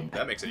so happen, that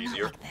but makes it not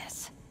easier. like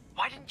this.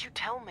 Why didn't you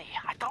tell me?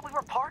 I thought we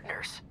were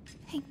partners.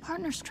 Hey,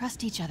 partners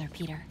trust each other,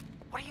 Peter.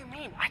 What do you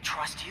mean? I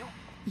trust you.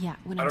 Yeah,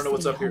 when I I'm don't know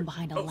what's sitting up at home here.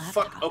 behind a Oh,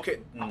 laptop. fuck. Okay,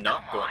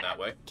 not come going on. that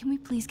way. Can we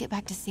please get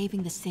back to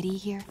saving the city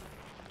here?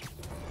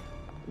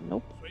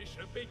 Nope. 随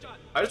时备战。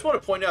 I just want to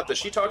point out that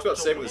she talks about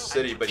saving the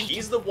city, but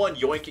he's the one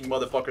yoinking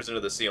motherfuckers into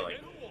the ceiling.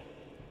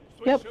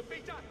 随时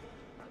备战。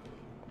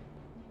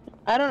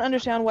 I don't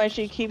understand why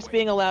she keeps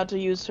being allowed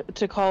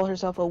to call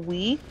herself a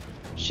we.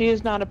 She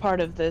is not a part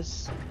of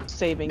this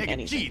saving 那个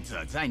anything. 记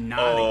者在哪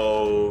里？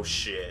 Oh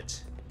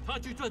shit. 他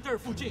就在这儿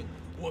附近，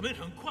我们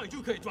很快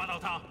就可以抓到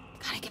他。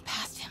 Gotta get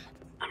past him.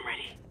 I'm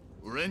ready.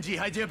 无人机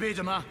还戒备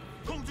着吗？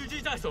控制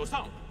机在手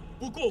上，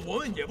不过我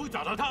们也不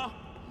找到他。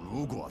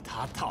如果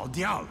他逃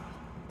掉了，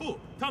不，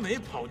他没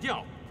跑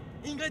掉，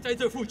应该在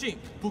这附近。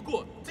不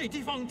过这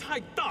地方太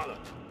大了。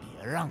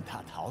别让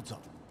他逃走。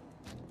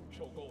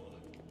 受够了。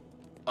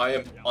 I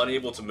am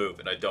unable to move,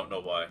 and I don't know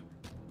why.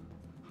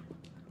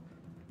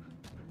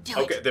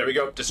 Do Okay, it. there we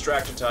go.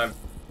 Distraction time.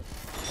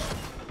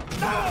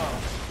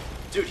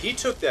 Dude, he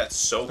took that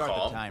so Start the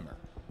calm. timer.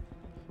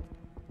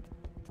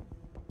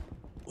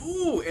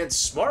 Ooh, and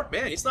smart,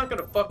 man. He's not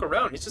gonna fuck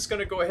around. He's just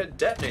gonna go ahead and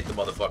detonate the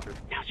motherfucker.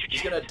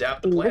 He's gonna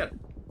adapt the plan.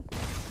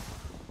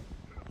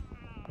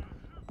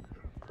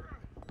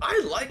 I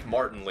like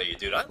Martin Lee,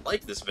 dude. I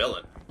like this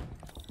villain.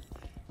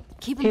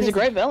 Keep him He's a busy.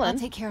 great villain. I'll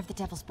take care of the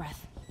Devil's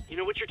Breath. You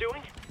know what you're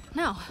doing?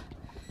 No.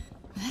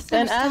 That's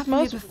And never as stopped me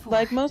most, before.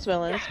 like most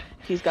villains,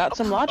 he's got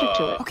some logic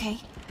to it. Okay.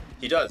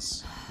 He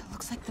does.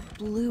 Looks like the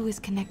blue is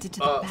connected to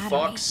the battery.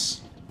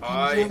 Fox, and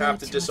I yellow have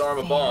to to disarm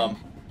a fan. bomb.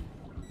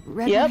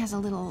 Red Yep. one has a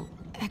little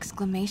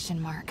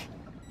exclamation mark.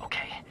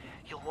 Okay,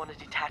 you'll want to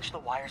detach the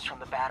wires from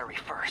the battery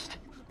first.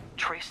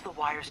 Trace the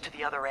wires to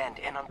the other end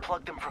and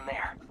unplug them from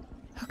there.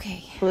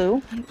 Okay.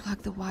 Blue?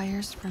 Unplug the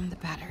wires from the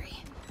battery.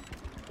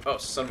 Oh,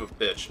 son of a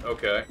bitch.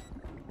 Okay.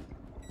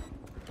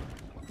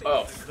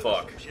 Oh,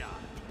 fuck.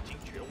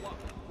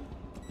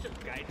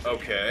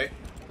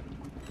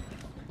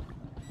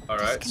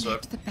 Alright, so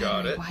I've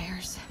got it.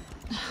 Wires.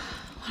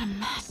 What a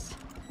mess.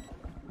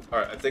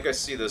 Alright, I think I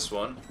see this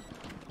one.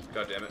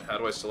 God damn it, how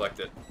do I select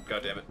it?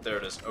 God damn it, there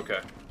it is.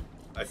 Okay.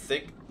 I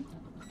think...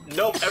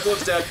 Nope,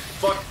 everyone's dead.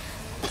 Fuck.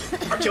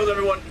 I killed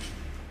everyone.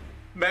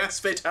 Mass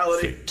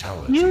fatality.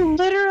 You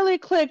literally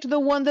clicked the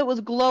one that was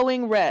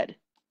glowing red.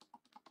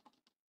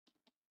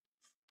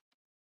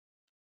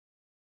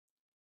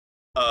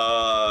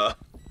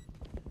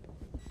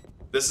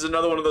 This is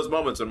another one of those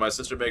moments when my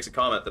sister makes a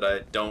comment that I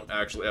don't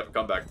actually have a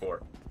comeback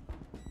for.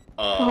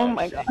 Oh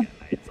my god.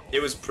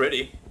 It was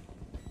pretty.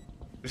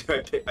 I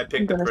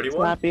picked the pretty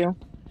one. You.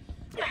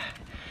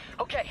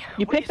 Okay.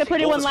 You picked the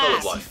pretty one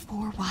last.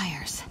 4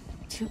 wires.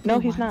 2 blue no,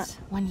 he's ones,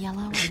 not. 1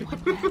 yellow and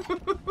 1 red.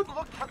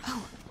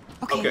 Oh,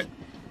 okay.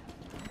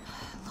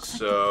 Looks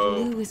so like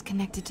the blue is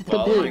connected to the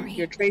blue.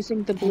 You're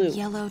tracing the blue. And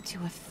yellow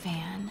to a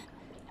fan.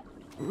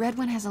 Red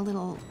one has a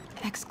little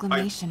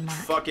exclamation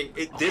mark.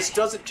 This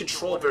doesn't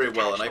control very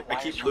well, and I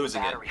keep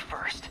losing it.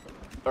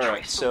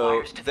 Alright,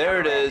 so there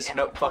it is.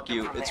 Nope, fuck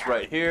you. It's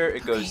right here.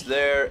 It goes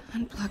there.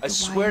 I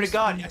swear to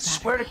God. I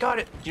swear to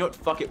God. You know what?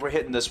 Fuck it. We're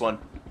hitting this one.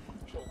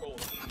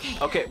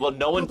 Okay, well,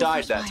 no one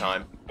died that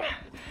time.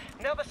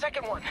 Now the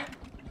second one.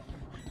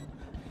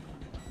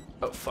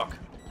 Oh, fuck.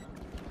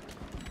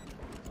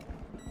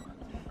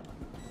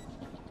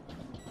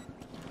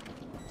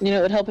 You know,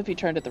 it would help if you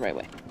turned it the right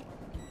way.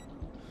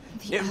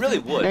 It really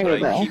would,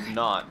 but I keep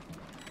not.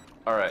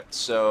 Alright,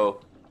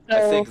 so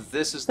I think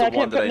this is the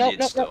one that I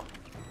need still.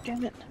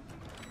 Damn it.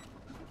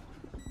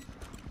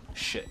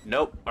 Shit.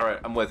 Nope. Alright,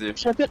 I'm with you.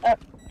 Flip it up.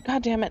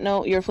 God damn it,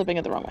 no, you're flipping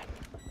it the wrong way.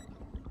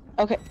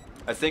 Okay.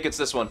 I think it's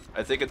this one.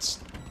 I think it's...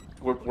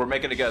 We're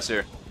making a guess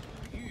here.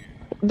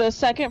 The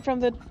second from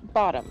the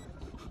bottom.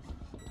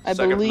 I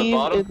second believe from the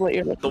bottom? Is what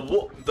you're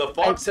looking The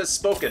fox has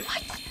spoken.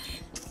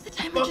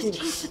 Fucking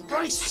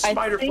Christ,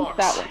 Spider Fox.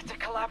 That one. It's a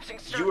collapsing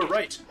circuit. You were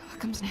right. What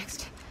comes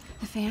next?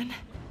 The fan?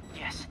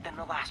 Yes, then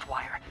the last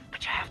wire.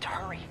 But you have to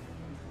hurry.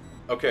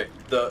 Okay,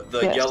 the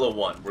Yes. yellow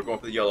one. We're going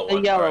for the yellow The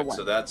one. yellow Alright, one.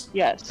 so that's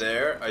Yes.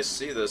 there. I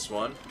see this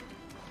one.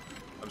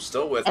 I'm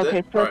still with Okay,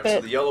 it. flip Alright, so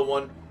it. the yellow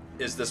one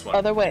is this one.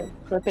 Other way.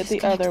 Flip it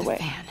the other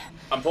way.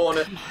 I'm pulling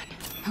it.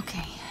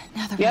 Okay,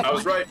 now the Yep. red I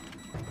was one. right.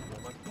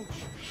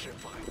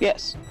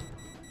 Yes.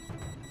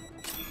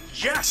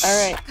 Yes!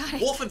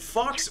 Alright. Wolf and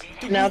Fox.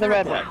 Dude, Now we the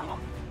red had that. one.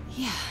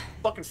 Yeah.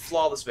 Fucking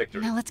flawless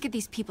victory. Now let's get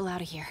these people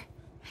out of here.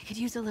 I could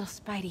use a little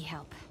Spidey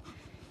help.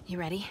 You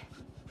ready?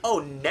 Oh,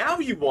 now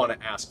you want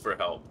to ask for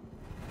help.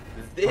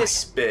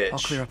 This bitch. I'll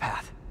clear a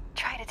path.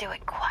 Try to do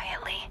it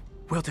quietly.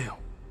 Will do.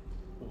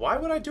 Why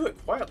would I do it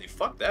quietly?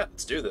 Fuck that.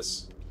 Let's do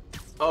this.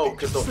 Oh,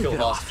 because they'll kill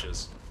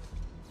hostages.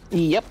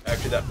 Yep.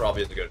 Actually, that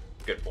probably is a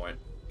good point.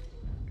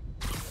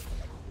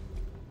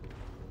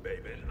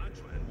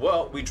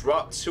 Well, we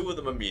dropped 2 of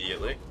them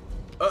immediately.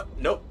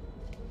 Nope.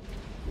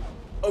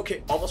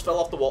 Okay, almost fell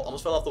off the wall.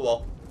 Almost fell off the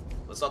wall.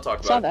 Let's not talk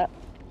about Saw it. that.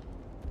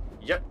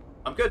 Yep.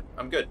 I'm good.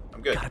 I'm good.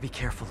 I'm good. Gotta be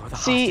careful or the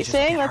See, hostages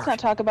saying get let's hurt. not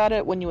talk about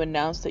it when you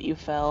announce that you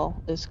fell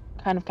is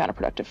kind of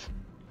counterproductive.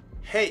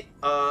 Hey,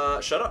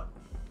 shut up.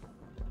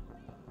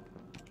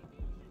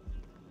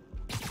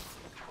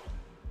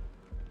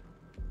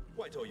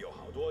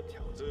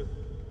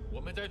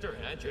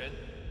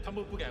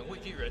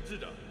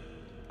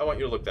 I want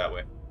you to look that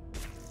way.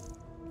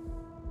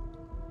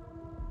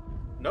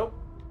 Nope.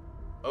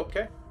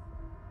 Okay.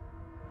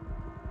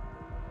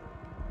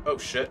 Oh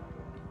shit.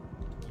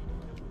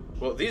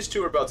 Well, these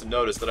 2 are about to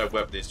notice that I've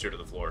webbed these 2 to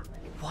the floor.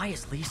 Why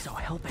is Lee so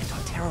hell-bent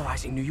on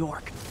terrorizing New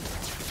York?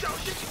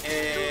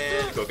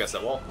 And go against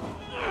that wall.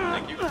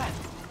 Thank you.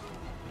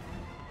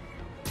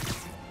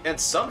 And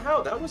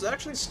somehow that was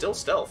actually still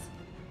stealth.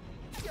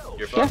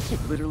 You're fucked.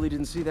 Literally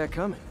didn't see that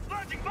coming.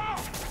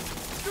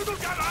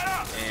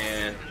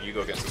 And you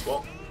go against this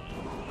wall.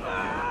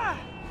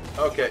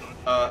 Okay,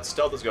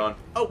 stealth is gone.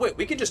 Oh wait,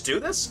 we can just do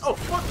this? Oh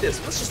fuck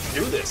this, let's just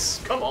do this.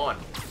 Come on.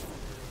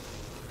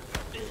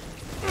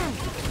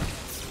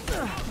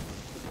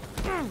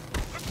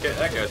 Okay,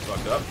 that guy's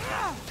fucked up.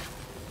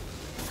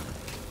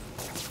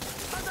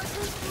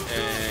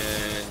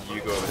 And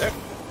you go over there.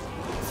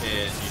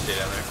 And you stay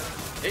down there.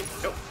 Hey,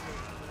 go.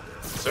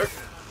 Sir.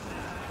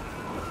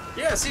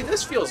 Yeah, see,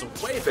 this feels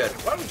way better.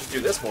 Why don't we just do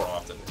this more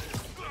often?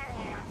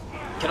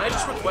 Can I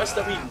just request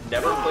that we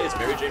never play as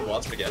Mary Jane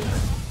Watson again?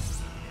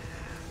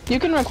 You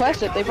can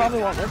request it, they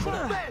probably won't listen.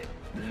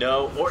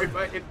 No, or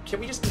can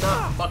we just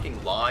not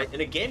fucking lie?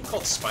 In a game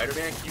called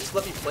Spider-Man, can you just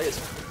let me play as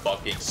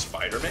fucking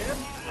Spider-Man?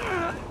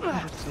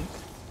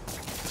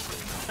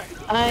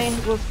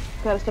 I will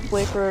gotta step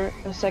away for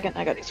a second.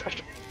 I got these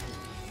questions.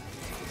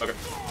 Okay.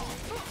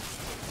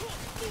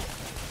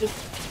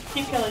 Just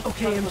keep killing.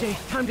 Okay,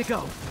 MJ, time to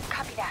go.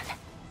 Copy that.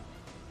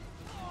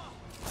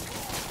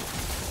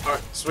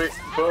 Alright, sweet.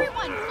 Boom.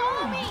 Everyone,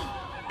 follow me!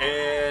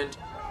 And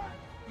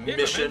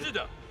mission.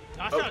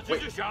 Oh,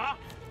 wait.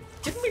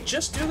 Didn't we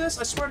just do this?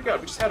 I swear to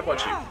God, we just had a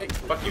bunch of you. Hey,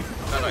 fuck you.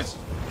 Not nice.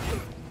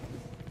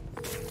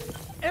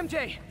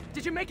 MJ,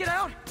 did you make it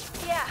out?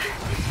 Yeah,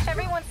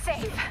 everyone's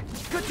safe.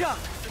 Good job.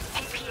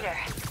 Hey, Peter.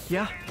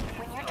 Yeah?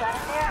 When you're done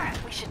in there,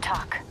 we should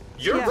talk.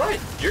 You're right.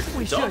 You're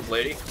We dumb, should.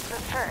 lady.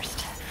 But first,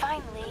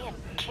 find Lee and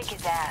kick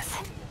his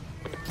ass.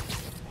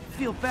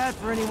 Feel bad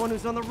for anyone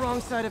who's on the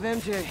wrong side of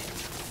MJ.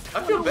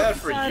 I feel bad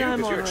for you side I'm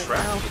because on you're right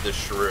attracted now. to this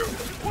shrew.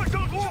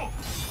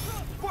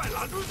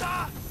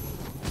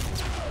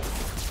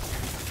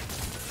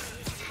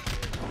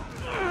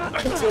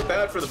 I feel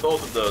bad for the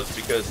both of those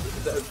because,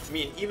 I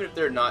mean, even if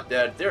they're not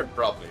dead, they're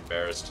probably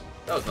embarrassed.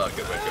 That was not a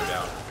good way to go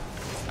down.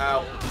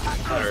 Ow. That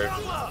hurt.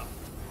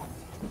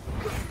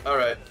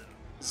 Alright.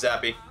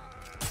 Zappy.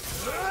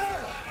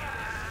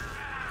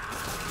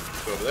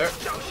 Go over there.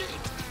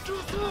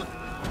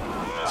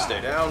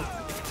 Stay down.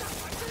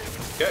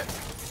 Okay.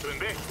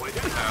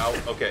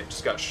 Ow. Okay,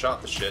 just got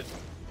shot the shit.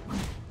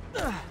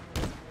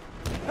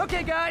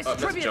 Okay, guys, Oh,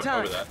 trivia jump time.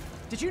 over that.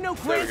 Did you know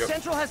There we Grand go.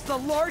 Central has the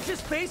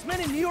largest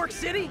basement in New York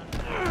City?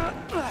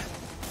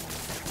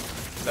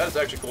 That is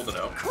actually cool to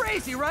know.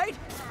 Crazy, right?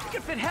 You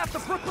could fit half the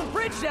Brooklyn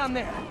Bridge down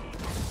there.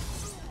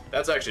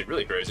 That's actually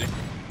really crazy.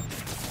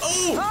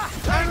 Oh! Ah,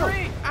 I Ow!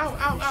 agree. Ow,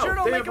 ow, ow! Sure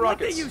don't They make have them what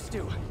they rockets. used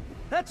to.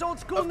 That's old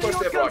school Of New course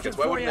York they have gumption rockets.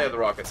 Why for wouldn't ya. they have the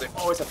rockets? They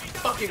always have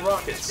fucking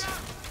rockets.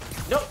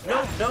 No,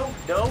 no, no,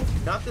 no,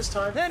 not this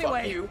time.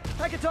 Anyway, Fuck you.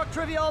 I could talk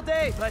trivia all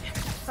day, but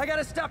I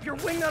gotta stop your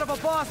wingnut of a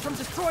boss from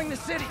destroying the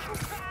city.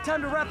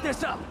 Time to wrap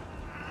this up.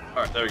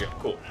 Alright, there we go.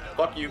 Cool.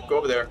 Fuck you. Go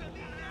over there.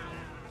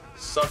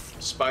 Suck,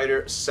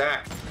 spider,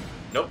 sack.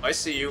 Nope, I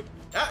see you.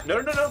 Ah, no,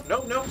 no, no,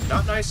 no, no,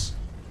 not nice.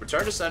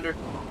 Return to sender.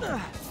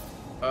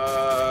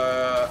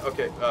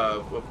 Okay,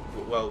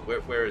 well,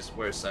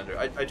 where's sender?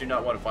 I do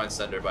not want to find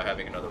sender by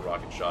having another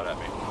rocket shot at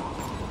me.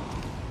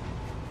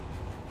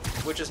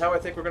 Which is how I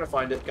think we're gonna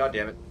find it. God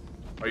damn it.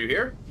 Are you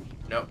here?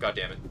 No, god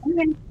damn it.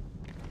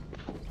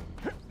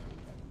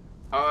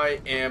 I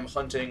am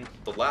hunting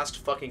the last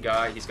fucking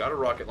guy. He's got a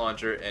rocket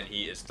launcher and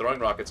he is throwing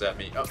rockets at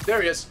me. Oh,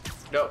 there he is.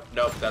 No,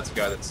 no, that's a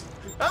guy that's...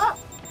 Ah!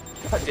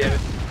 God damn it.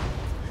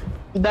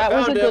 That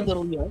was a Found good him.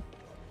 little yo.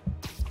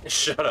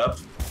 Shut up.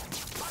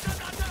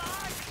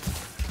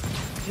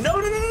 No,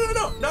 no, no, no, no,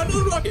 no, not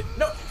another rocket.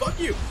 No, fuck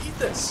you. Eat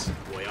this.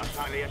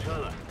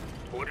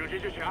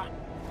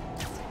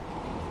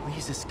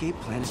 Lee's escape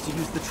plan is to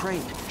use the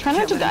train. Try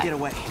not Can't to let him die. get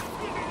away.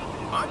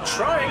 I'm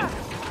trying.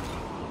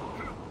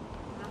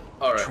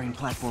 All right. Train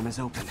platform is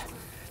open.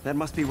 That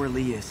must be where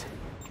Lee is.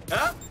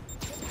 Huh?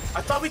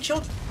 I thought we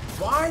killed...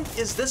 Why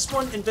is this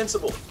one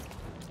invincible?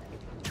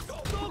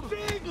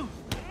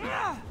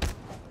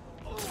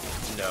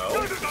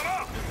 No.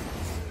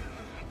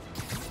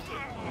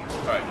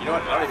 Alright, you know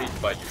what? I don't even need to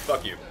fight you.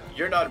 Fuck you.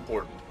 You're not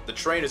important. The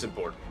train is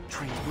important.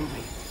 Train's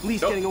moving.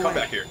 Lee's Nope, getting away. come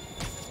back here.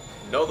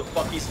 No, the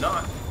fuck he's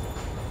not.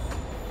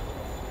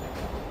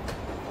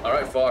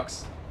 Alright,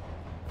 Fox.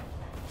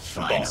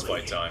 Boss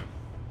fight time.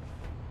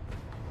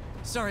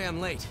 Sorry I'm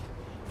late.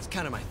 It's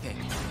kind of my thing.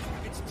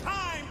 It's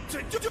time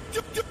to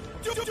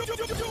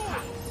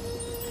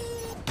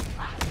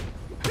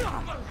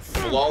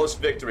Flawless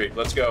victory.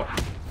 Let's go.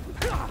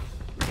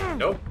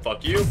 Nope,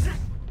 fuck you.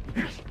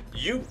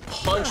 You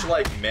punch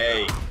like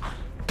May.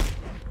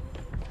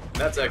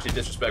 That's actually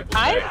disrespectful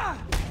to May.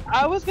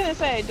 I was gonna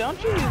say,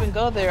 don't you even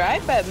go there. I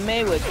bet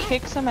May would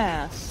kick some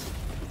ass.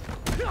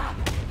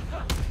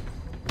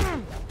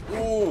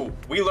 Ooh,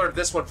 we learned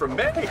this one from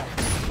May.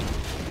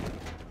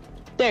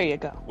 There you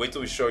go. Wait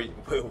till we show you.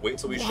 Wait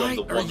till we show Why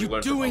the are world we you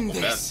learned from doing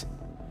Uncle this?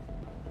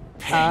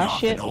 Ah,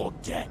 shit.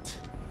 debt.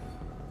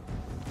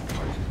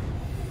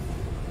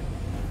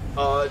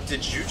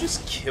 Did you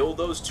just kill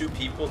those two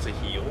people to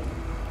heal?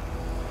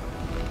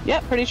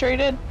 Yep, pretty sure he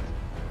did.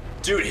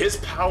 Dude, his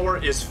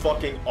power is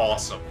fucking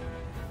awesome.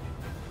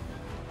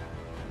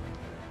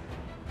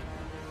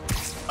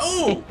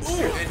 Oh, ooh,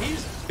 and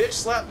he's bitch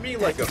slapped me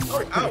like a.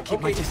 Oh, ow.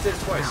 Okay, he did it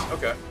twice.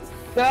 Okay.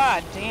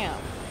 God damn.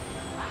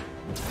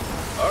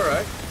 All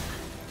right.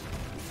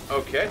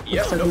 Okay.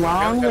 Yep. It's a No,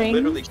 long I range.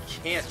 literally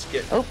can't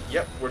get. Oh.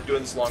 Yep. We're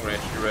doing this long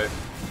range. You're right.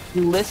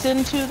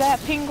 Listen to that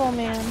pingle,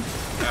 man.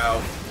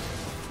 Ow.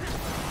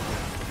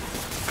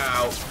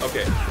 Ow.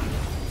 Okay.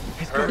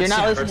 Hurts. You're not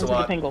Hurts listening a to the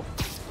lot. pingle.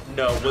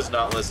 No, was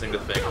not listening to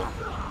the pingle.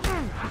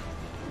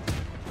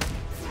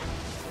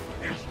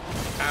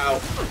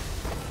 Ow.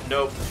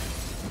 Nope.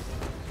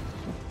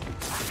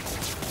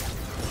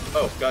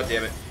 Oh, god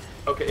damn it.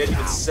 Okay, it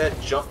even said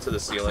jump to the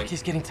ceiling.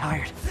 He's getting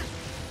tired.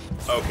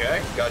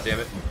 Okay, god damn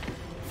it.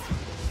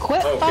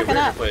 Quit Okay, we're fucking gonna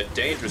up. play a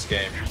dangerous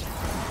game.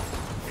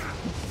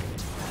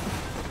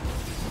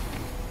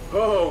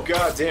 Oh,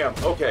 god damn.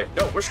 Okay,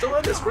 no, we're still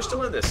in this. We're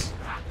still in this.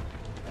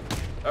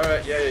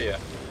 Alright, yeah.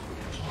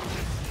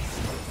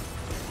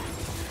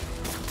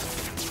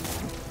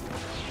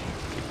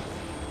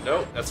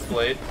 Nope, that's a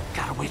blade.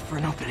 Gotta wait for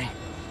an opening.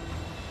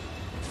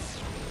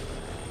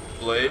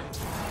 Blade.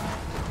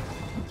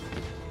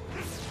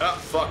 Ah,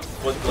 fuck.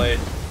 Was blade.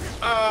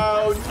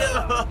 Oh,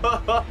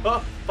 no!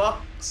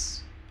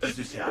 Fox.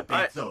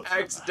 I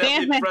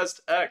accidentally Damn it.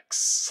 pressed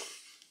X.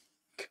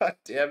 God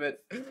damn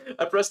it.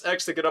 I pressed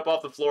X to get up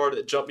off the floor and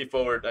it jumped me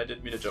forward. I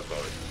didn't mean to jump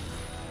forward.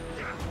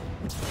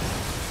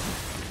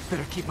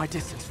 Better keep my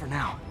distance for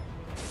now.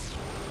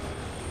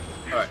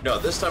 Alright, no,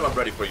 this time I'm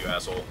ready for you,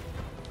 asshole.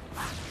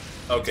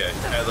 Okay,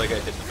 I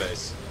hit the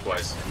base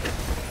twice.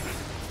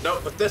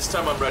 Nope, but this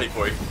time I'm ready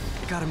for you.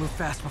 You gotta move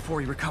fast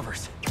before he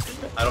recovers.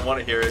 I don't want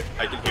to hear it.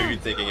 I can hear you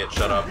thinking it.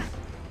 Shut up.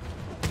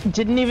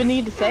 Didn't even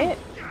need to say it.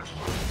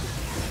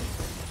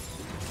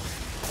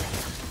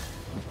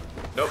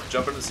 Nope,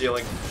 jump into the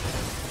ceiling.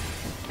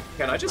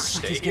 Can I just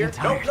stay here?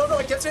 No,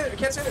 I can't stay there. I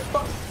can't stay there.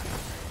 Fuck.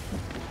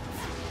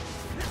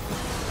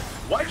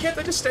 Why can't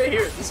I just stay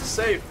here? This is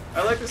safe.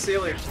 I like the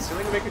ceiling. The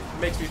ceiling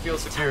makes me feel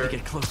secure. Time to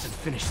get close and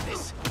finish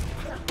this.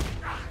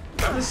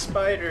 I'm a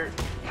spider.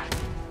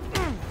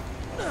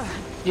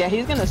 Yeah,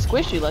 he's gonna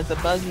squish you like the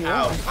bug you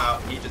are.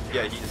 Ow. He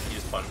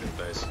just punched me in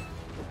the face.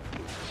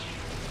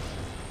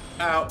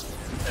 Ow.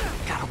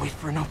 Gotta wait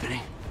for an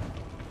opening.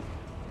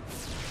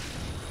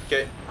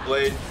 Okay,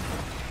 blade.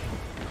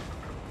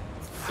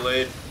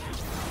 Blade.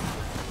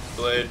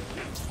 Blade.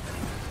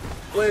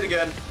 Blade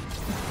again.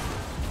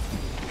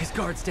 His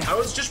guard's down. I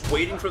was just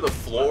waiting for the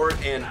floor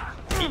and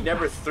he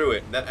never threw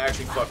it. And that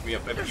actually fucked me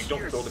up. If you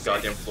don't throw the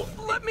goddamn floor.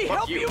 Let me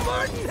help you,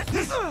 Martin!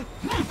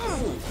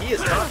 Ooh, he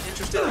is not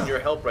interested in your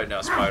help right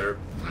now, Spider.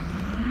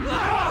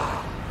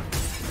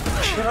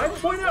 Can I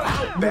point out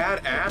how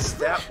badass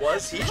that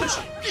was? He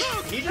just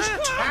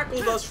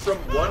tackled us from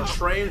one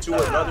train to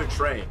another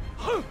train.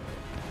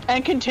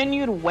 And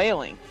continued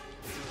wailing.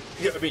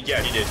 Yeah, I mean,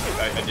 yeah, he did.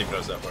 I did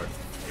notice that part.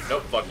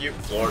 Nope, fuck you.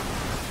 Floor.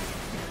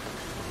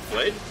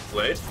 Blade?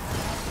 Blade?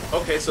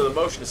 Okay, so the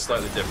motion is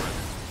slightly different.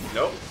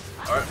 Nope.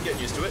 Alright, I'm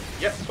getting used to it.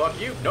 Yeah, fuck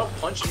you. Nope,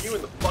 punching you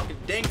in the fucking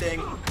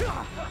ding-ding.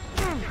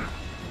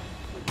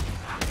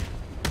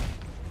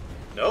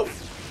 Nope.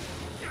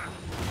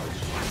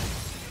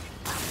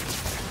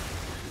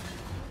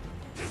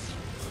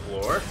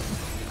 Floor.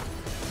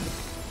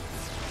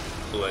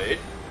 Blade.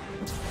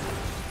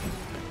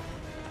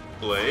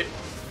 Blade.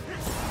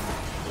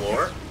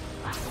 Floor.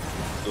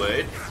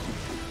 Blade.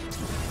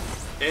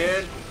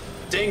 And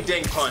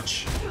ding-ding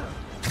punch.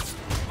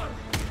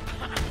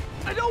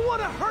 I don't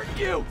want to hurt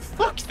you!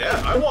 Fuck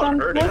that, I want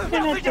to hurt him.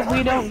 Unfortunate that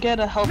we don't get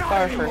a health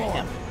bar for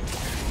him.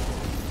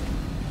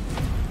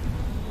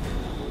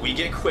 We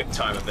get quick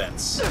time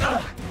events.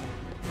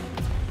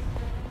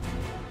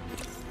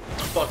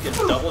 Fucking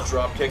double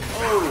drop kick.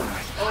 Oh.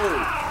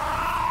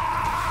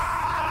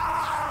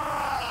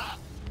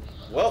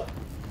 Well.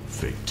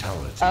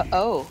 Fatality.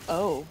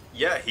 Oh.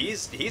 Yeah,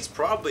 he's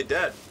probably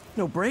dead.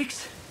 No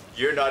brakes?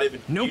 You're not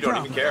even. No you don't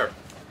problem. even care.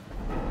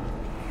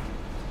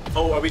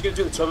 Oh, are we gonna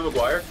do the Tobey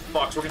Maguire?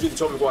 Fox, we're gonna do the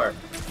Tobey Maguire.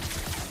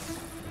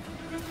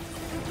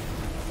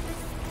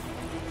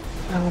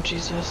 Oh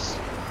Jesus.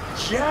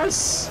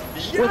 Yes!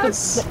 With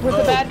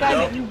the bad guy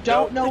that you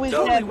don't know is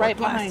dead right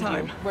behind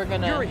you. We're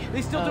gonna. Yuri,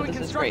 they still doing this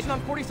is construction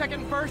great. on 42nd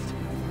and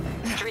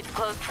 1st? Street's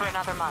closed for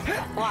another month.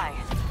 Why?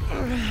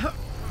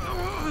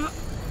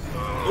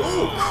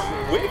 Ooh,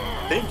 quick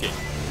thinking.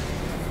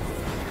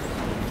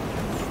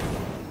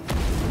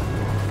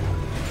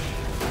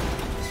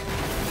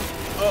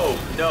 Oh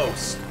no,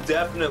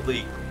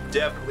 definitely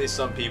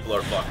some people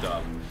are fucked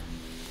up.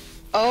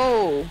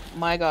 Oh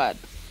my God.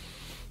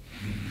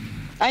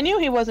 I knew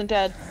he wasn't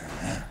dead.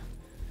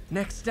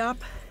 Next stop,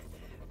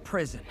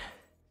 prison.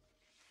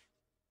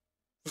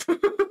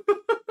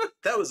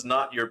 That was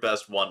not your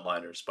best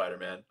one-liner,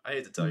 Spider-Man. I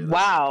hate to tell you this.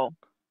 Wow.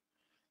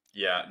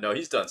 Yeah, no,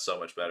 he's done so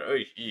much better. Oh,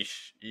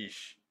 eesh.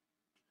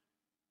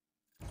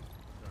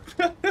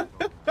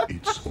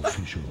 It's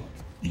official.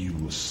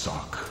 You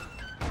suck.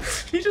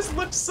 He just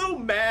looks so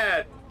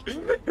mad.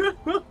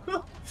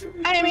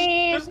 I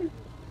mean,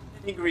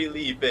 angry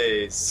Lee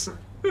face.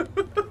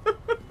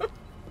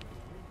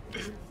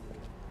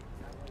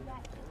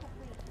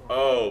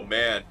 Oh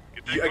man.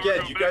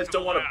 Again, you guys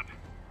don't want to.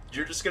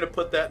 You're just gonna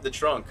put that in the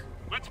trunk.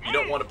 You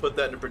don't want to put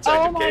that in a protective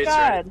case. Oh my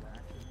God.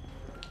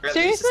 At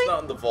Seriously? least it's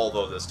not in the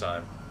Volvo this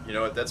time. You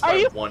know what? That's Are my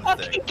you one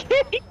fucking thing.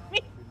 kidding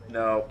me?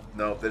 No,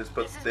 they just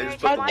put the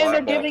And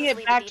they're giving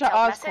it back to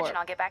Oscorp. And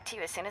I'll get back to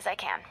you as soon as I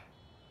can.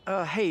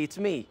 Hey, it's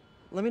me.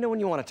 Let me know when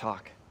you want to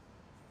talk.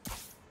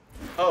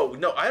 Oh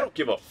no, I don't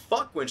give a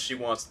fuck when she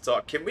wants to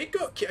talk. Can we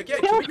go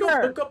again? Can we go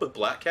hook up with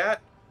Black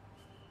Cat?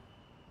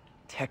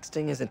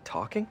 Texting isn't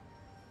talking?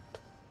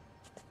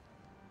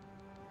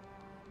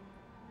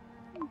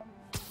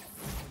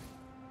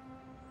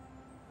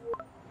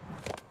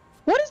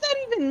 What does that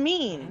even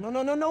mean?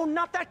 No,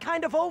 not that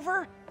kind of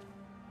over.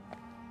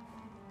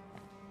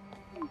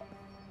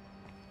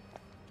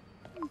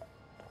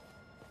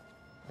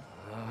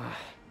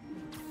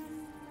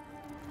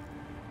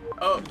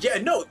 Oh yeah,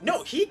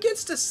 no, he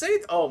gets to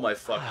say. Oh my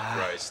fucking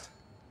Christ!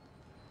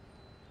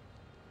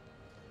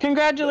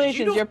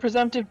 Congratulations, you're a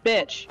presumptive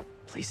bitch.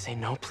 Please say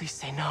no. Please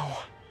say no.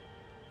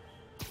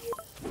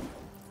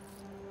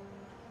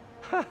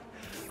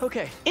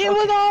 Okay. It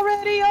was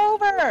already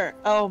over.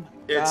 Oh my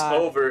God. It's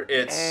over.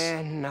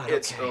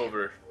 It's okay.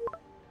 over.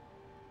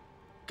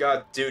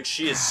 God, dude,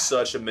 she is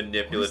such a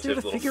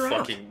manipulative little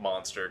fucking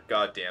monster.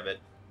 God damn it.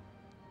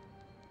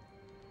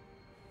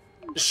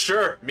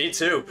 Sure, me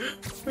too.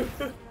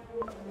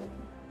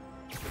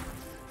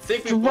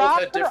 Think we both Drop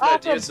had her different off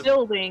ideas a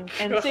building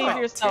and save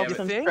yourself damn it.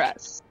 some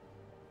stress.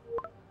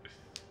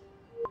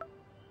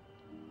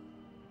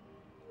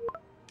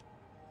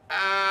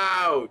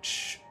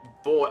 Ouch.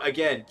 Boy,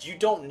 again, you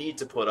don't need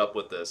to put up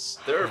with this.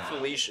 There are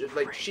Felicia,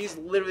 like, she's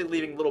literally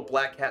leaving little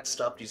black cat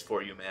stuffies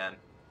for you, man.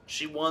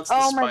 She wants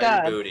the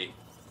spider booty.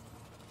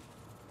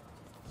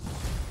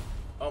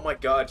 Oh my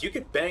god, you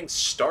could bang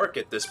Stark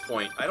at this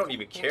point. I don't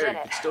even care. You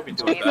could still be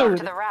doing that.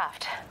 To the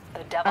raft.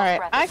 The devil's Alright,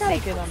 breath I is gotta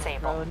safe get and on the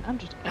stable. road. I'm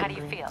just angry. How do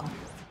you feel?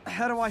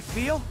 How do I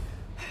feel?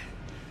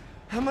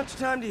 How much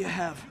time do you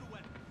have?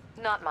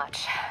 Not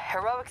much.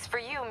 Heroics for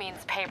you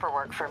means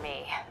paperwork for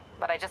me.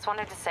 But I just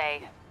wanted to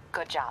say,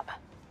 good job.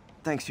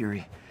 Thanks,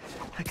 Yuri.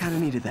 I kinda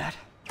needed that.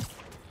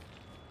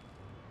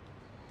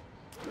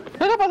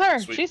 Hook up with her.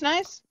 Sweet. She's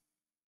nice.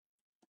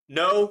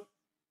 No.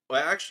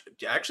 Well,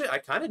 actually, I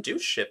kind of do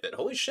ship it.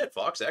 Holy shit,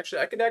 Fox.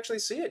 Actually, I could actually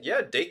see it.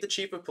 Yeah, date the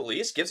chief of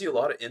police. Gives you a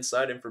lot of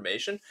inside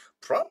information.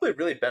 Probably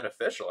really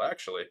beneficial,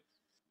 actually.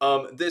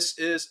 This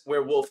is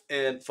where Wolf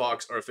and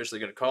Fox are officially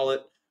going to call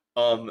it.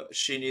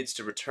 She needs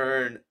to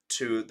return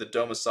to the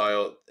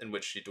domicile in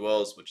which she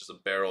dwells, which is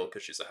a barrel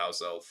because she's a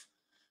house elf.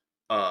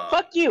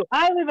 Fuck you.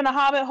 I live in a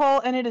hobbit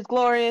hole and it is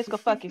glorious. Go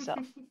fuck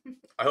yourself.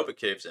 I hope it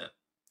caves in.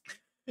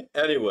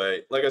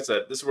 Anyway, like I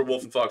said, this is where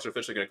Wolf and Fox are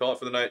officially going to call it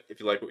for the night. If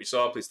you like what you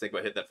saw, please think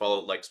about hitting that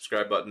follow, like,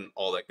 subscribe button,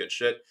 all that good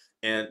shit.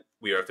 And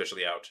we are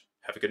officially out.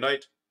 Have a good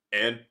night,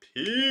 and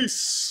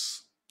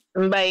peace!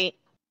 Bye.